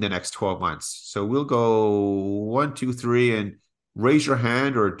in the next 12 months? So we'll go 1, 2, 3, and raise your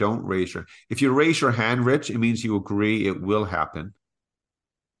hand or don't raise your. If you raise your hand, Rich, it means you agree it will happen.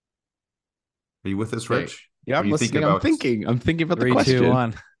 Are you with us, Okay. Rich? Yeah, Or I'm you listening. I'm thinking about the 3, question. 2,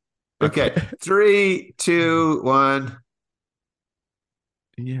 1. Okay, 3, 2, 1.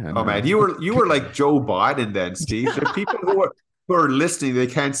 Yeah. Oh no. man, you were like Joe Biden then, Steve. There are people who are listening, they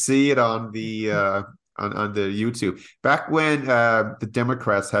can't see it on the on the YouTube. Back when the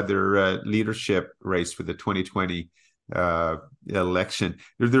Democrats had their leadership race for the 2020 election,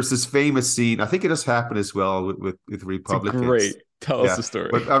 there's this famous scene. I think it has happened as well with Republicans. Great. Tell us Yeah, the story.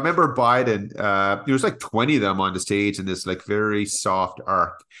 but I remember Biden. There was like 20 of them on the stage in this like very soft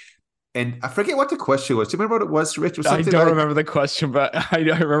arc, and I forget what the question was. Do you remember what it was, Rich? It was I something don't like, remember the question, but I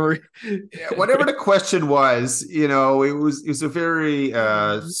remember. whatever the question was, it was a very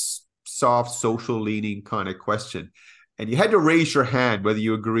soft, social leaning kind of question, and you had to raise your hand whether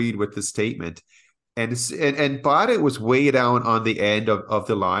you agreed with the statement. And Bada was way down on the end of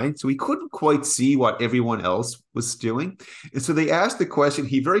the line, so he couldn't quite see what everyone else was doing. And so they asked the question.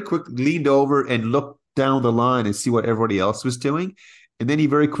 He very quickly leaned over and looked down the line and see what everybody else was doing. And then he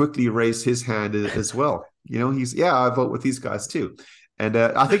very quickly raised his hand as well. I vote with these guys too. And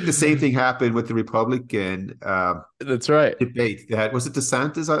I think the same thing happened with the Republican That's right. debate. Was it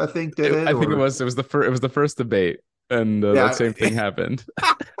DeSantis? I think did it. I think it was the first debate, and that same thing happened.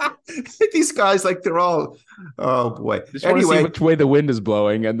 These guys, like, they're all, oh boy. Just want to see which way the wind is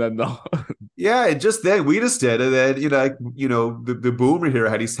blowing, and then they'll. Yeah, and just then we just did it, and the boomer here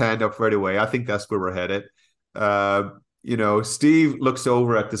had his hand up right away. I think that's where we're headed. Steve looks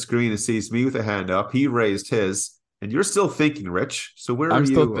over at the screen and sees me with a hand up. He raised his, and you're still thinking, Rich. So where are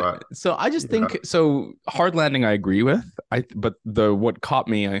you? So I just think so. Hard landing, I agree with. But what caught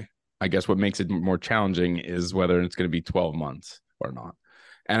me, I guess, what makes it more challenging is whether it's going to be 12 months or not.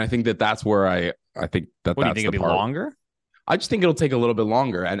 And I think that's where I think that. What, do you think it'll be longer? I just think it'll take a little bit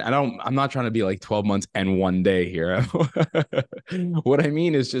longer. And I'm not trying to be like 12 months and 1 day here. What I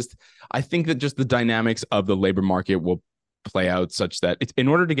mean is just, I think that just the dynamics of the labor market will play out such that it's, in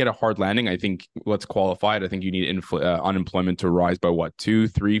order to get a hard landing, I think, let's qualify it. I think you need unemployment to rise by 2,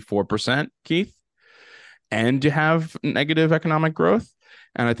 3, 4%, Keith, and to have negative economic growth.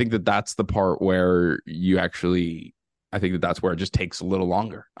 And I think that that's the part where I think that that's where it just takes a little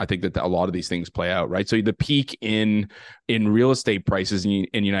longer. I think that a lot of these things play out, right? So the peak in real estate prices in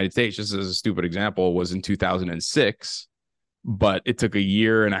the United States, just as a stupid example, was in 2006, but it took a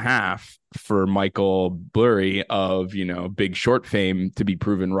year and a half for Michael Burry of, Big Short fame to be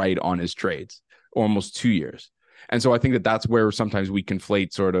proven right on his trades, almost 2 years. And so I think that that's where sometimes we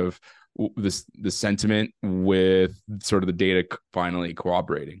conflate sort of the sentiment with sort of the data finally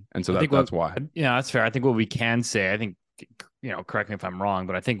cooperating. And so that's why. Yeah, that's fair. I think what we can say, I think, correct me if I'm wrong,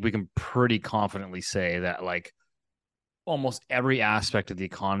 but I think we can pretty confidently say that like almost every aspect of the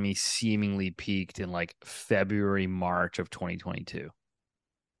economy seemingly peaked in like February, March of 2022.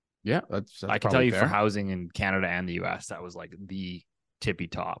 Yeah, that's I can tell you fair. For housing in Canada and the US, that was like the tippy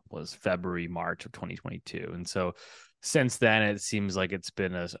top was February, March of 2022. And so since then, it seems like it's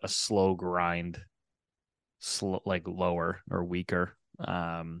been a slow grind, like lower or weaker.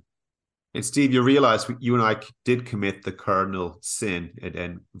 And Steve, you realize you and I did commit the cardinal sin,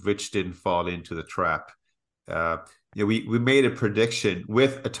 and Rich didn't fall into the trap. Uh, we made a prediction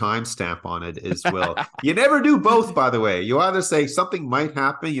with a timestamp on it as well. You never do both, by the way. You either say something might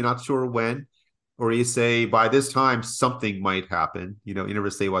happen, you're not sure when, or you say by this time something might happen. You never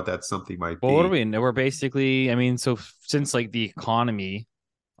say what that something might be. Well, what do we? We're basically, I mean, so since like the economy,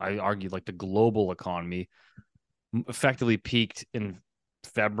 I argue like the global economy effectively peaked in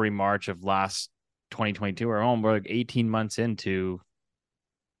February, March of last 2022. We're like 18 months into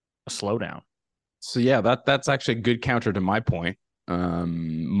a slowdown. So yeah, that's actually a good counter to my point. So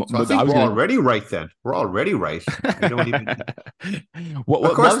I think we're already right then. We're already right. We don't even...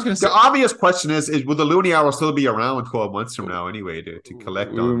 Of course, the obvious question is will the Loonie Hour still be around 12 months from now anyway to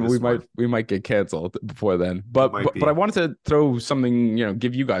collect on this we might get canceled before then. But I wanted to throw something,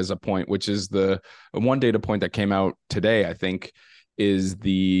 give you guys a point, which is the one data point that came out today, I think, is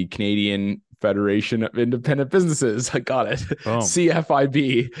the Canadian Federation of Independent Businesses. I got it. Oh.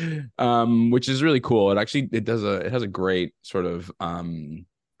 CFIB, which is really cool. It has a great sort of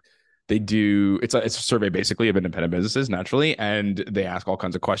it's a survey basically of independent businesses, naturally, and they ask all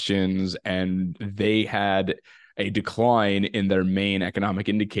kinds of questions, and they had a decline in their main economic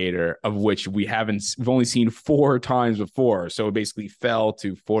indicator, of which we've only seen 4 times before. So it basically fell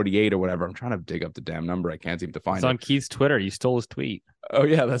to 48 or whatever. I'm trying to dig up the damn number. I can't seem to find it. It's on Keith's Twitter. You stole his tweet. Oh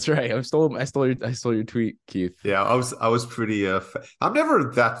yeah, that's right. I stole your tweet, Keith. Yeah, I was pretty. I'm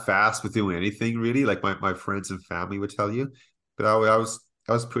never that fast with doing anything really. Like my friends and family would tell you, but I was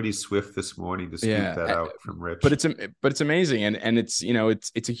pretty swift this morning to scoop that out from Rich. But it's amazing, and it's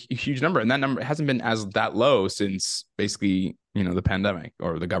it's a huge number, and that number hasn't been that low since basically the pandemic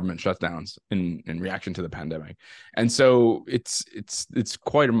or the government shutdowns in reaction to the pandemic, and so it's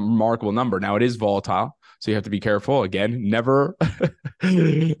quite a remarkable number. Now it is volatile, so you have to be careful. Again, never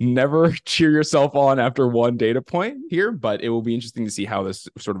cheer yourself on after one data point here, but it will be interesting to see how this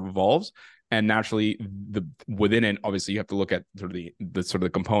sort of evolves. And naturally, within it, obviously, you have to look at sort of the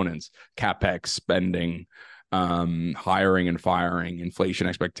components: capex spending, hiring and firing, inflation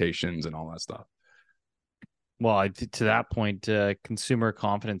expectations, and all that stuff. Well, to that point, consumer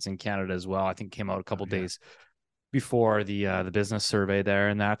confidence in Canada as well, I think, came out a couple days before the business survey there,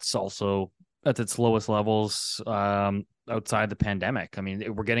 and that's also at its lowest levels outside the pandemic. I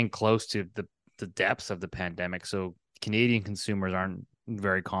mean, we're getting close to the depths of the pandemic, so Canadian consumers aren't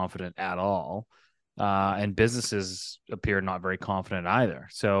very confident at all, and businesses appear not very confident either.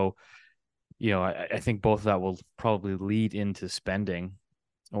 So I think both of that will probably lead into spending,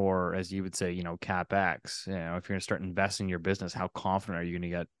 or as you would say, capex. If you're going to start investing in your business, how confident are you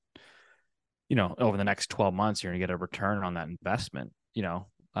going to get over the next 12 months you're going to get a return on that investment? You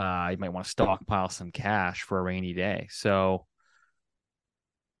might want to stockpile some cash for a rainy day. So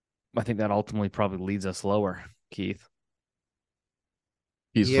I think that ultimately probably leads us lower, Keith.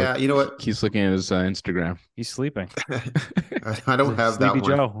 You know what? He's looking at his Instagram. He's sleeping. I don't have that one.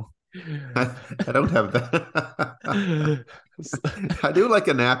 Joe. I don't have that. I do like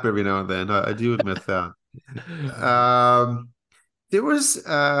a nap every now and then. I do admit that. There was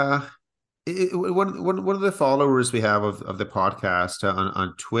one of the followers we have of the podcast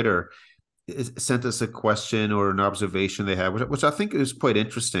on Twitter sent us a question or an observation they had, which I think is quite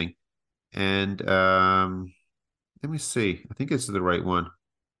interesting. And let me see. I think it's the right one.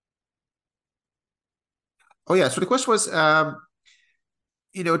 Oh yeah. So the question was,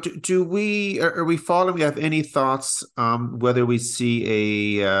 do we are we following? We have any thoughts whether we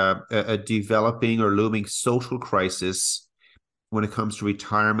see a developing or looming social crisis when it comes to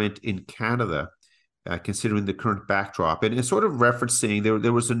retirement in Canada, considering the current backdrop? And it's sort of referencing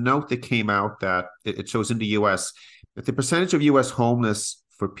there was a note that came out that it shows in the U.S. that the percentage of U.S. homeless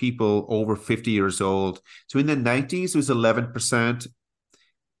for people over 50 years old. So in the 90s, it was 11%.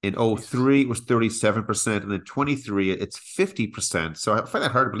 In 2003, it was 37%. And in 23, it's 50%. So I find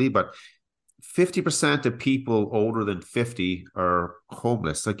that hard to believe, but 50% of people older than 50 are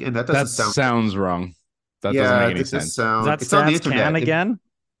homeless. Again, that sounds wrong. That doesn't make any sense. Is that it's on the internet again?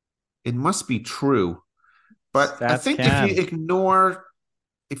 It must be true. But Stats I think if you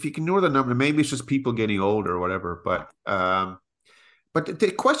ignore the number, maybe it's just people getting older or whatever. But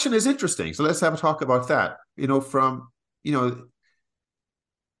the question is interesting. So let's have a talk about that.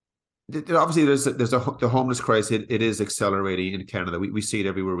 Obviously there's the homeless crisis. It is accelerating in Canada. We see it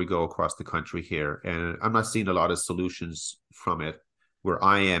everywhere we go across the country here, and I'm not seeing a lot of solutions from it where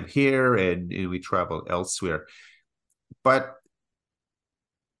I am here and we travel elsewhere. But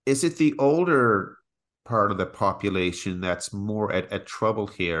is it the older part of the population that's more at trouble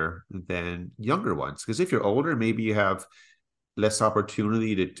here than younger ones? Because if you're older, maybe you have less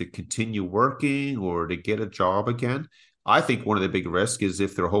opportunity to continue working or to get a job again. I think one of the big risks is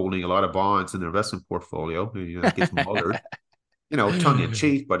if they're holding a lot of bonds in their investment portfolio, that gets mullered, tongue in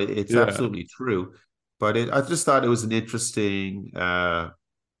cheek, but it's Yeah. absolutely true. But I just thought it was an interesting,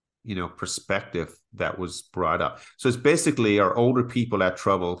 perspective that was brought up. So it's basically our older people at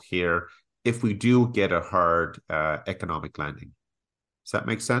trouble here if we do get a hard economic landing. Does that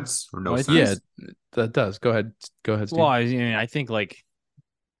make sense or no Well, sense? Yeah, that does. Go ahead, Steve. Well, I think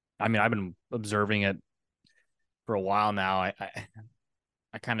I've been observing it for a while now. I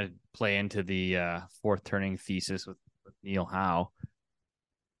kind of play into the fourth turning thesis with Neil Howe.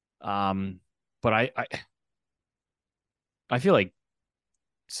 But I feel like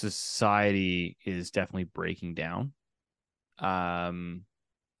society is definitely breaking down. I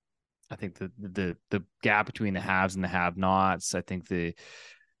think the gap between the haves and the have-nots. I think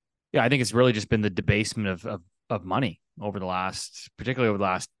it's really just been the debasement of money particularly over the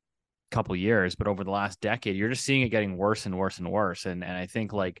last couple of years, but over the last decade, you're just seeing it getting worse and worse and worse. And I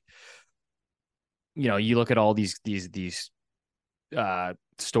think you look at all these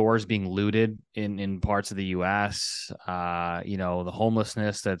stores being looted in parts of the US, the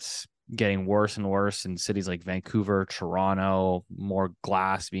homelessness that's getting worse and worse in cities like Vancouver, Toronto, more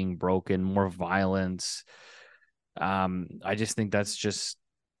glass being broken, more violence. I just think that's just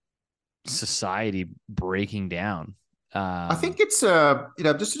society breaking down. I think it's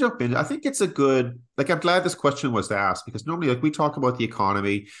just to jump in, I think it's a good, I'm glad this question was asked, because normally we talk about the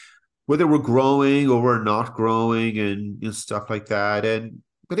economy, whether we're growing or we're not growing and stuff like that.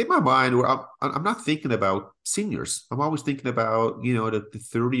 But in my mind, I'm not thinking about seniors. I'm always thinking about, the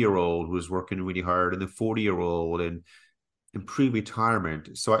 30-year-old who's working really hard and the 40-year-old and in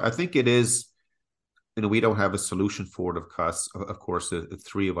pre-retirement. So I think it is, we don't have a solution for it, of course, the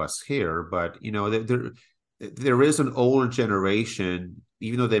three of us here, but, there is an older generation,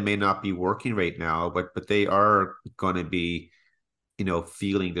 even though they may not be working right now, but they are going to be,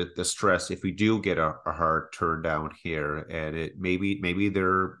 feeling the stress if we do get a hard turn down here, and it maybe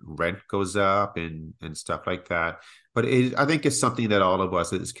their rent goes up and stuff like that. But I think it's something that all of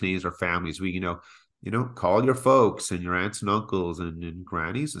us as Canadians or families, we call your folks and your aunts and uncles and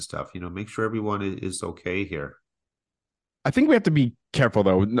grannies and stuff. Make sure everyone is okay here. I think we have to be careful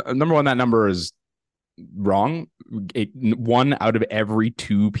though. Number one, that number is wrong. One out of every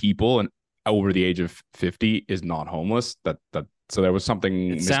two people over the age of 50 is not homeless. So there was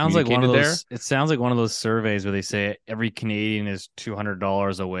something. It sounds like one of those. It sounds like one of those surveys where they say every Canadian is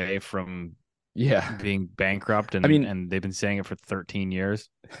 $200 away from being bankrupt, and and they've been saying it for 13 years.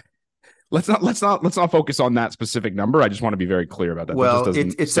 Let's not focus on that specific number. I just want to be very clear about that. Well,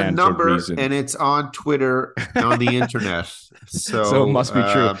 that it's a number, and it's on Twitter, on the internet, so it must be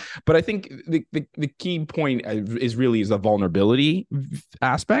true. But I think the key point is the vulnerability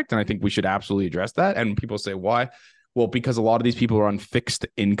aspect, and I think we should absolutely address that. And people say why? Well, because a lot of these people are on fixed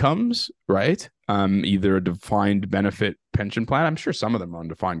incomes, right? Either a defined benefit pension plan. I'm sure some of them are on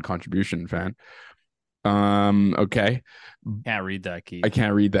defined contribution plan. Okay. Can't read that, Keith. I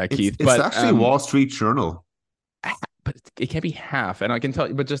can't read that, Keith. It's actually Wall Street Journal. But it can't be half, and I can tell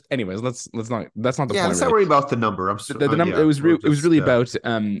you. But just anyways, let's not. That's not the point. Yeah, let's not worry about the number. The number. It was really about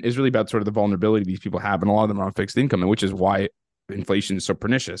sort of the vulnerability these people have, and a lot of them are on fixed income, and which is why inflation is so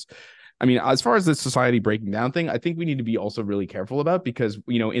pernicious. I mean, as far as the society breaking down thing, I think we need to be also really careful about, because,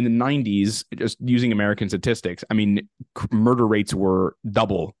 in the 90s, just using American statistics, I mean, murder rates were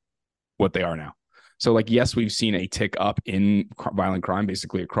double what they are now. So yes, we've seen a tick up in violent crime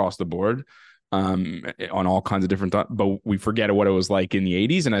basically across the board on all kinds of different, but we forget what it was like in the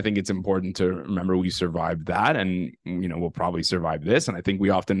 80s. And I think it's important to remember we survived that, and, we'll probably survive this. And I think we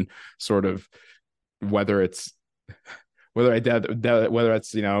often sort of, whether it's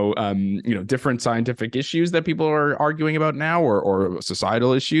different scientific issues that people are arguing about now, or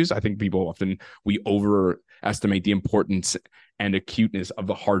societal issues, I think people often, we overestimate the importance and acuteness of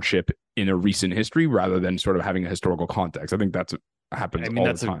the hardship in a recent history rather than sort of having a historical context. I think that's what happens all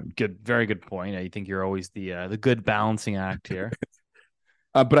the time. Very good point. I think you're always the good balancing act here.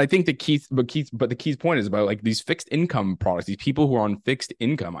 But I think the Keith's point is about these fixed income products. These people who are on fixed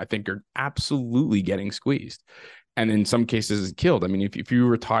income, I think, are absolutely getting squeezed, and in some cases is killed. I mean, if you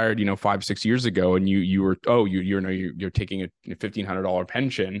retired, 5-6 years ago, and you're taking a $1,500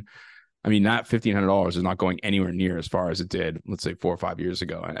 pension, I mean, that $1,500 is not going anywhere near as far as it did, let's say 4 or 5 years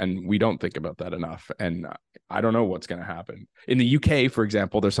ago, and we don't think about that enough. And I don't know what's going to happen in the UK, for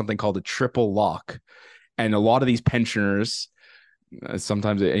example. There's something called a triple lock, and a lot of these pensioners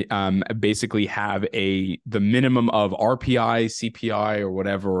sometimes basically have the minimum of RPI, CPI, or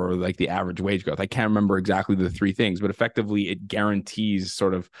whatever, or like the average wage growth. I can't remember exactly the three things, but effectively it guarantees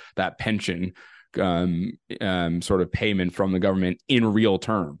sort of that pension sort of payment from the government in real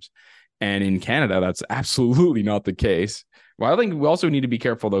terms. And in Canada, that's absolutely not the case. Well, I think we also need to be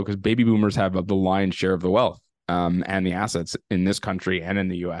careful, though, because baby boomers have the lion's share of the wealth and the assets in this country and in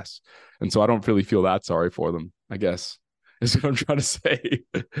the US. And so I don't really feel that sorry for them, I guess, is what I'm trying to say.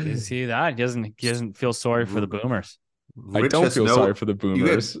 You see that? He doesn't feel sorry for the boomers. I don't feel sorry for the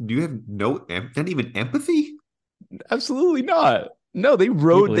boomers. Do you have not even empathy? Absolutely not. No, they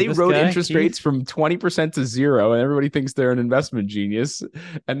rode interest Keith? rates from 20% to 0, and everybody thinks they're an investment genius.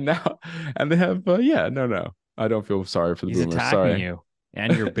 And they have no. I don't feel sorry for the He's boomers. attacking Sorry. you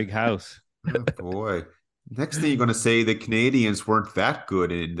and your big house. Oh, boy. Next thing you're going to say, the Canadians weren't that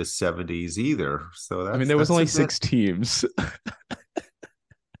good in the 70s either. So I mean, there was only 6 teams.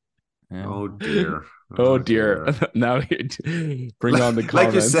 Yeah. Oh dear. Oh dear. Now bring on the comments.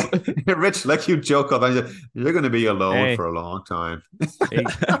 Like you said, Rich, like you joke about, you're going to be alone Hey. for a long time. Hey,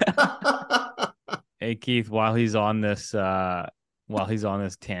 hey, Keith, while he's on this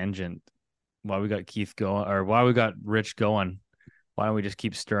tangent, while we got Keith going, or while we got Rich going, why don't we just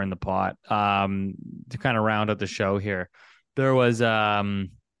keep stirring the pot? To kind of round out the show here, there was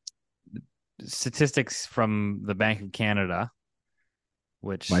statistics from the Bank of Canada,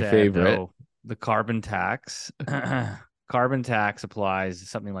 which My said, favorite. though, the carbon tax applies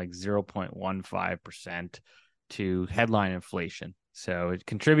something like 0.15% to headline inflation. So it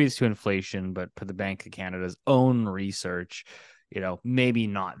contributes to inflation, but for the Bank of Canada's own research, maybe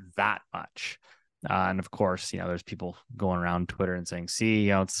not that much. And of course, there's people going around Twitter and saying, see,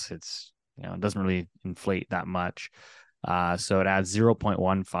 it's it doesn't really inflate that much. So it adds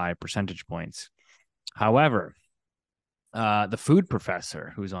 0.15 percentage points. However, the food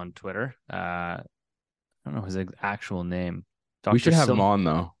professor who's on Twitter, I don't know his actual name. We should have him on,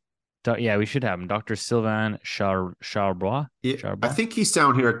 though. Yeah, we should have him. Dr. Sylvain Charbois. I think he's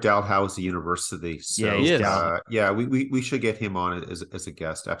down here at Dalhousie University. So, Yeah, he is. We should get him on as a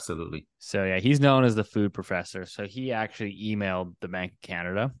guest. Absolutely. So yeah, he's known as the food professor. So he actually emailed the Bank of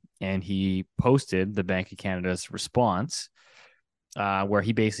Canada and he posted the Bank of Canada's response, where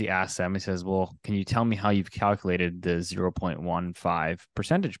he basically asked them, he says, well, can you tell me how you've calculated the 0.15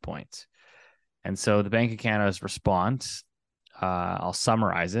 percentage points? And so the Bank of Canada's response, I'll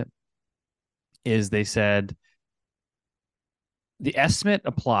summarize it, is they said, the estimate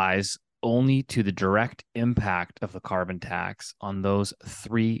applies only to the direct impact of the carbon tax on those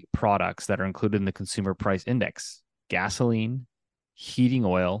 3 products that are included in the consumer price index: gasoline, heating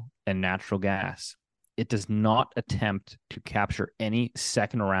oil, and natural gas. It does not attempt to capture any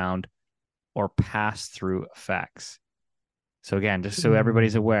second round or pass through effects. So again, just so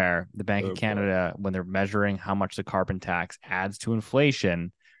everybody's aware, the Bank of Canada, when they're measuring how much the carbon tax adds to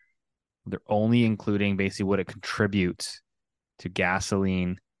inflation, they're only including basically what it contributes to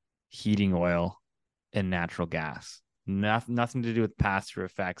gasoline, heating oil, and natural gas. Nothing to do with pass-through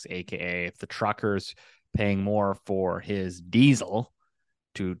effects, aka if the trucker's paying more for his diesel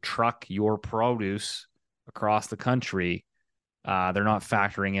to truck your produce across the country, they're not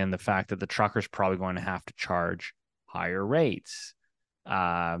factoring in the fact that the trucker's probably going to have to charge higher rates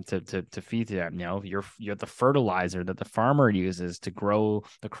to feed them. You're the fertilizer that the farmer uses to grow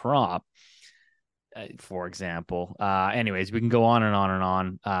the crop, for example. Anyways, we can go on and on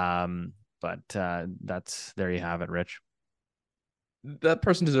and on. But that's, there you have it, Rich. That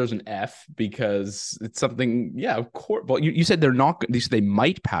person deserves an F because it's something, yeah, of course. Well, you said they're not, they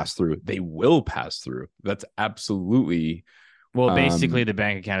might pass through. They will pass through. That's absolutely. Well, basically, the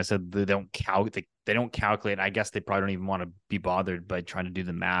Bank of Canada said they don't calculate. I guess they probably don't even want to be bothered by trying to do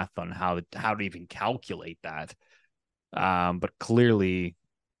the math on how to even calculate that. But clearly,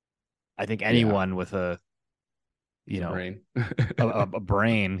 I think anyone with a brain, a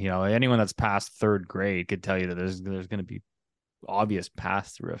brain, anyone that's past 3rd grade could tell you that there's going to be obvious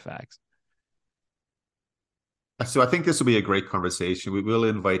pass-through effects. So I think this will be a great conversation. We will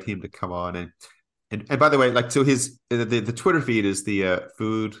invite him to come on, and by the way, like, so his the Twitter feed is the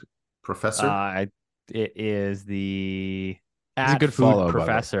food professor. It is the It's a good food follow,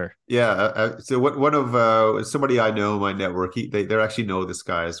 professor. Yeah. So one of somebody I know in my network, they actually know this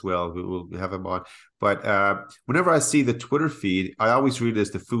guy as well. We'll have him on. But whenever I see the Twitter feed, I always read it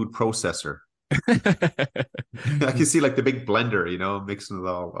as the food processor. I can see like the big blender, mixing it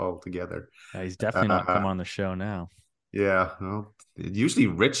all together. He's definitely not come on the show now. Yeah, well, usually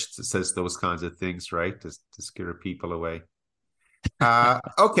Rich says those kinds of things, right? To scare people away.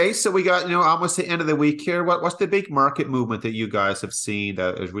 Okay, so we got almost the end of the week here. What's the big market movement that you guys have seen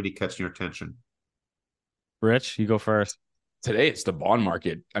that is really catching your attention? Rich, you go first. Today it's the bond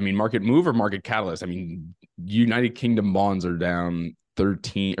market. I mean, market move or market catalyst. I mean, United Kingdom bonds are down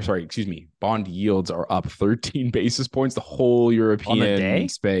 13, or sorry, excuse me, bond yields are up 13 basis points. The whole European day?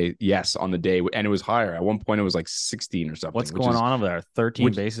 space, yes, on the day, and it was higher. At one point, it was like 16 or something. What's going on over there?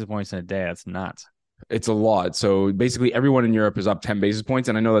 13 basis points in a day. That's nuts. It's a lot. So basically, everyone in Europe is up 10 basis points,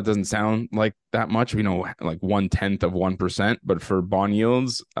 and I know that doesn't sound like that much. We know like 0.1%, but for bond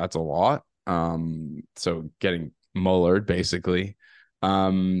yields, that's a lot. So getting mullered basically.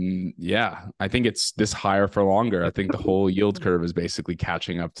 Yeah, I think it's this higher for longer. I think the whole yield curve is basically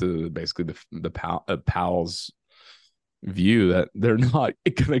catching up to basically the Powell's view that they're not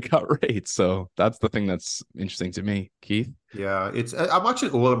going to cut rates. So that's the thing that's interesting to me, Keith. Yeah, I'm watching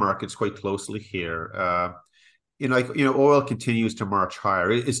oil markets quite closely here. Oil continues to march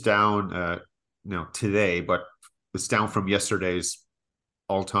higher. It's down, today, but it's down from yesterday's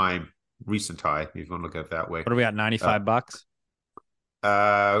all-time recent high, if you want to look at it that way. What are we at, $95?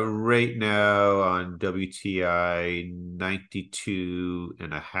 Right now on WTI,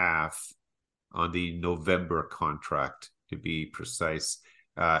 92.5 on the November contract, to be precise.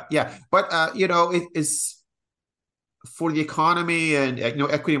 But it is for the economy, and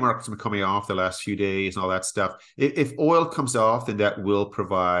equity markets have been coming off the last few days and all that stuff. If oil comes off, then that will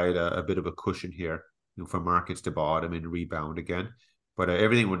provide a bit of a cushion here, for markets to bottom and rebound again. But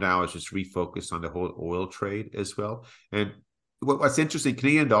everything now is just refocused on the whole oil trade as well. And what's interesting,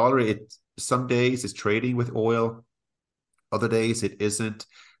 Canadian dollar, some days is trading with oil, other days it isn't.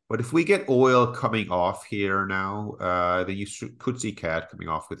 But if we get oil coming off here now, then you could see CAD coming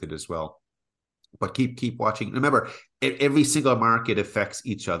off with it as well. But keep watching. Remember, every single market affects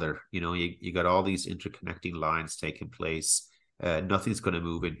each other. You got all these interconnecting lines taking place. Nothing's going to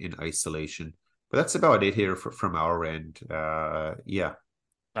move in isolation. But that's about it here from our end. Yeah.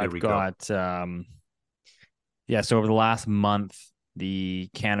 I've got, so over the last month, the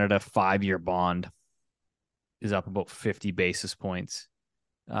Canada 5-year bond is up about 50 basis points.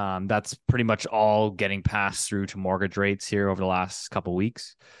 That's pretty much all getting passed through to mortgage rates here over the last couple of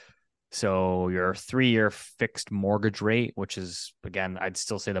weeks. So your 3-year fixed mortgage rate, which is, again, I'd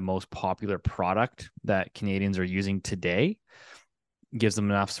still say the most popular product that Canadians are using today, gives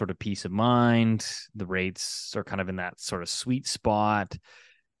them enough sort of peace of mind. The rates are kind of in that sort of sweet spot.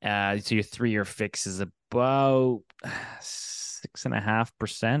 So your 3-year fix is about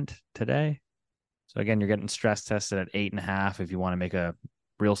 6.5% today. So again, you're getting stress tested at 8.5% if you want to make a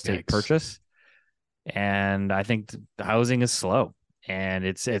real estate purchase. And I think the housing is slow, and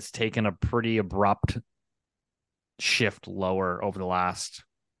it's taken a pretty abrupt shift lower over the last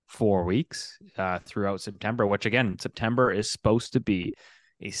 4 weeks throughout September, which again, September is supposed to be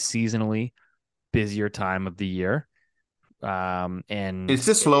a seasonally busier time of the year. And is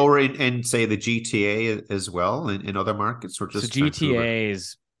this lower in say the GTA as well in other markets, or just GTA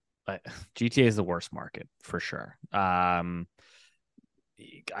is the worst market for sure.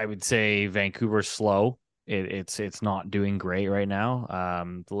 I would say Vancouver's slow. It's not doing great right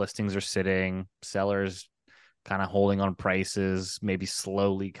now. The listings are sitting, sellers kind of holding on prices, maybe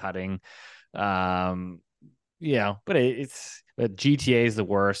slowly cutting. But GTA is the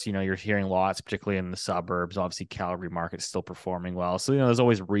worst. You're hearing lots, particularly in the suburbs. Obviously, Calgary market is still performing well. So, there's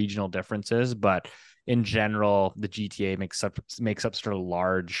always regional differences, but in general, the GTA makes up sort of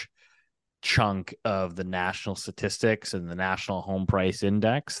large chunk of the national statistics and the national home price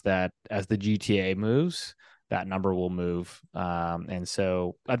index, that as the GTA moves, that number will move. And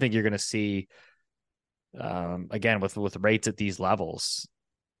so I think you're going to see, again, with rates at these levels,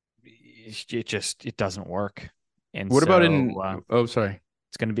 it doesn't work. And what about in? Sorry.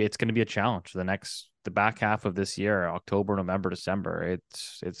 It's going to be a challenge. The back half of this year, October, November, December.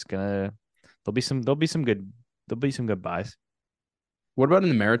 There'll be some good buys. What about in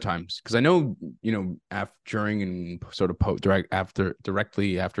the Maritimes? Because I know, during and sort of directly after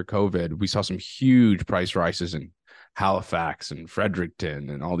COVID, we saw some huge price rises in Halifax and Fredericton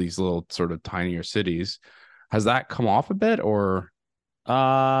and all these little sort of tinier cities. Has that come off a bit, or?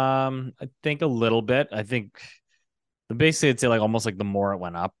 I think a little bit. I think basically I'd say like almost like the more it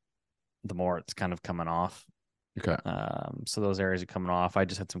went up, the more it's kind of coming off. Okay. So those areas are coming off. I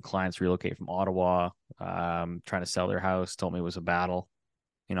just had some clients relocate from Ottawa, trying to sell their house, told me it was a battle,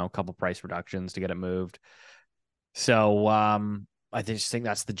 a couple price reductions to get it moved. So, I just think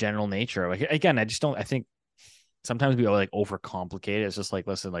that's the general nature. Like, again, I think sometimes we like overcomplicate it. It's just like,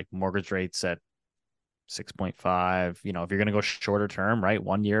 listen, like mortgage rates at 6.5, if you're going to go shorter term, right? A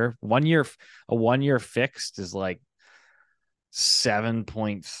 1 year fixed is like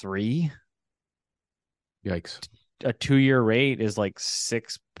 7.3. Yikes. A 2-year rate is like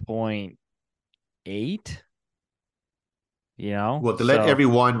 6.8. You know, Well, to let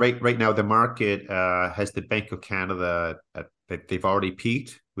everyone right now, the market has the Bank of Canada they've already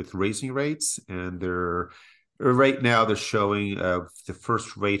peaked with raising rates, and they're right now they're showing the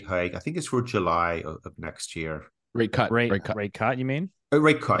first rate hike. I think it's for July of next year. Rate cut. Rate cut. You mean?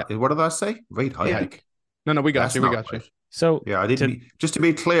 Rate cut. Yeah. What did I say? Rate hike. No, we got That's you. We got you. So yeah, I didn't. Just to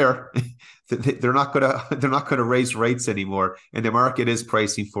be clear, they're not gonna raise rates anymore, and the market is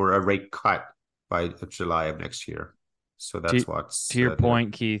pricing for a rate cut by July of next year. So that's what's to your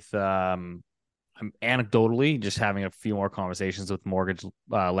point, Keith. I'm anecdotally just having a few more conversations with mortgage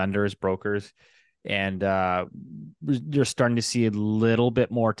lenders, brokers, and you're starting to see a little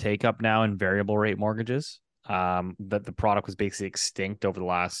bit more take up now in variable rate mortgages. That the product was basically extinct over the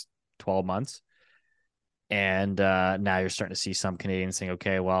last 12 months. And now you're starting to see some Canadians saying,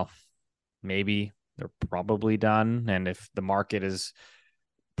 okay, well, maybe they're probably done. And if the market is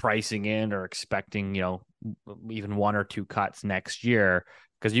pricing in or expecting, even 1 or 2 cuts next year,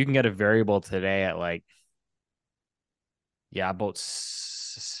 because you can get a variable today at like, about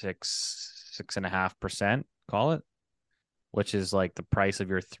 6.5%, call it, which is like the price of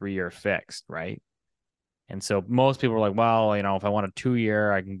your 3-year fixed, right? And so most people are like, well, if I want a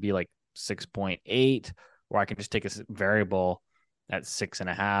 2-year, I can be like 6.8. Or I can just take a variable at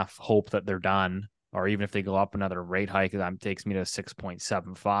 6.5, hope that they're done. Or even if they go up another rate hike, that takes me to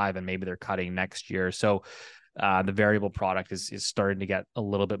 6.75, and maybe they're cutting next year. So the variable product is starting to get a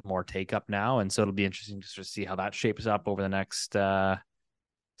little bit more take up now. And so it'll be interesting to sort of see how that shapes up over the next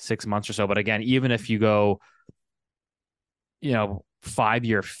 6 months or so. But again, even if you go,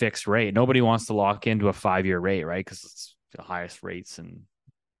 5-year fixed rate, nobody wants to lock into a 5-year rate, right? Because it's the highest rates in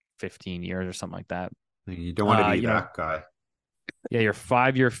 15 years or something like that. You don't want to be that guy. Yeah, your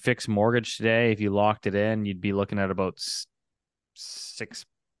 5-year fixed mortgage today, if you locked it in, you'd be looking at about 6.1,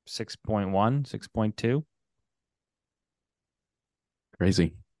 6.2.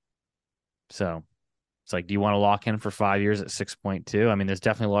 Crazy. So it's like, do you want to lock in for 5 years at 6.2? I mean, there's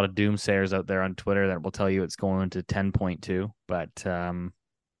definitely a lot of doomsayers out there on Twitter that will tell you it's going to 10.2, but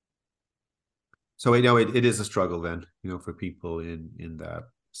so it is a struggle then, for people in that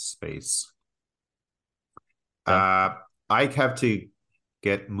space. I have to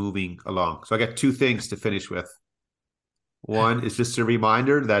get moving along. So I got 2 things to finish with. One is just a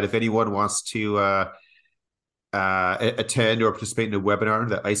reminder that if anyone wants to attend or participate in a webinar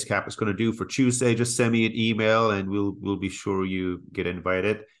that IceCap is going to do for Tuesday, just send me an email and we'll be sure you get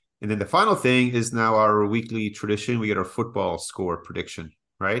invited. And then the final thing is now our weekly tradition. We get our football score prediction,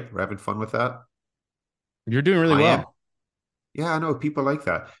 right? We're having fun with that. You're doing really well. Yeah, I know people like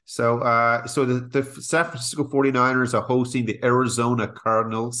that. So the San Francisco 49ers are hosting the Arizona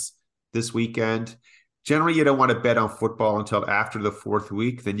Cardinals this weekend. Generally, you don't want to bet on football until after the 4th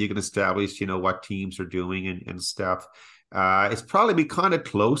week. Then you can establish, what teams are doing and stuff. It's probably be kind of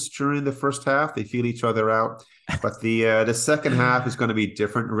close during the first half. They feel each other out. But the second half is going to be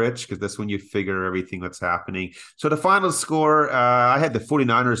different, Rich, because that's when you figure everything that's happening. So the final score, I had the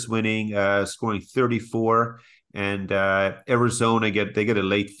 49ers winning, scoring 34. And Arizona get a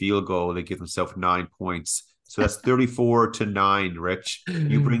late field goal. They give themselves 9 points. So that's 34-9, Rich.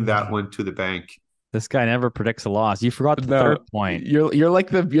 You bring that one to the bank. This guy never predicts a loss. You forgot the third point. You're like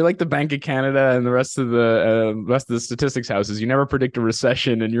the Bank of Canada and the rest of the statistics houses. You never predict a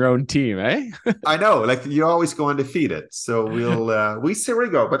recession in your own team, eh? I know, like you always go undefeated. So we see where we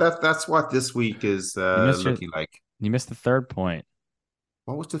go. But that's what this week is looking like. You missed the third point.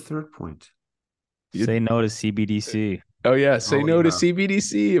 What was the third point? Say no to CBDC. Oh yeah, say no to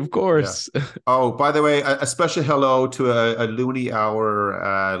CBDC, of course. Yeah. Oh, by the way, a special hello to a Loonie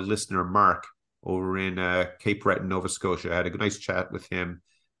Hour listener, Mark, over in Cape Breton, Nova Scotia. I had a nice chat with him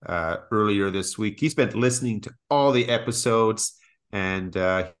earlier this week. He's been listening to all the episodes, and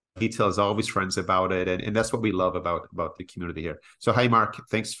he tells all of his friends about it, and that's what we love about the community here. So, hi, Mark.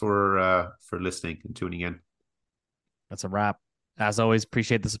 Thanks for listening and tuning in. That's a wrap. As always,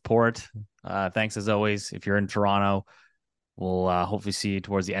 appreciate the support. Thanks as always. If you're in Toronto, we'll hopefully see you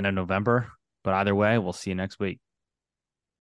towards the end of November. But either way, we'll see you next week.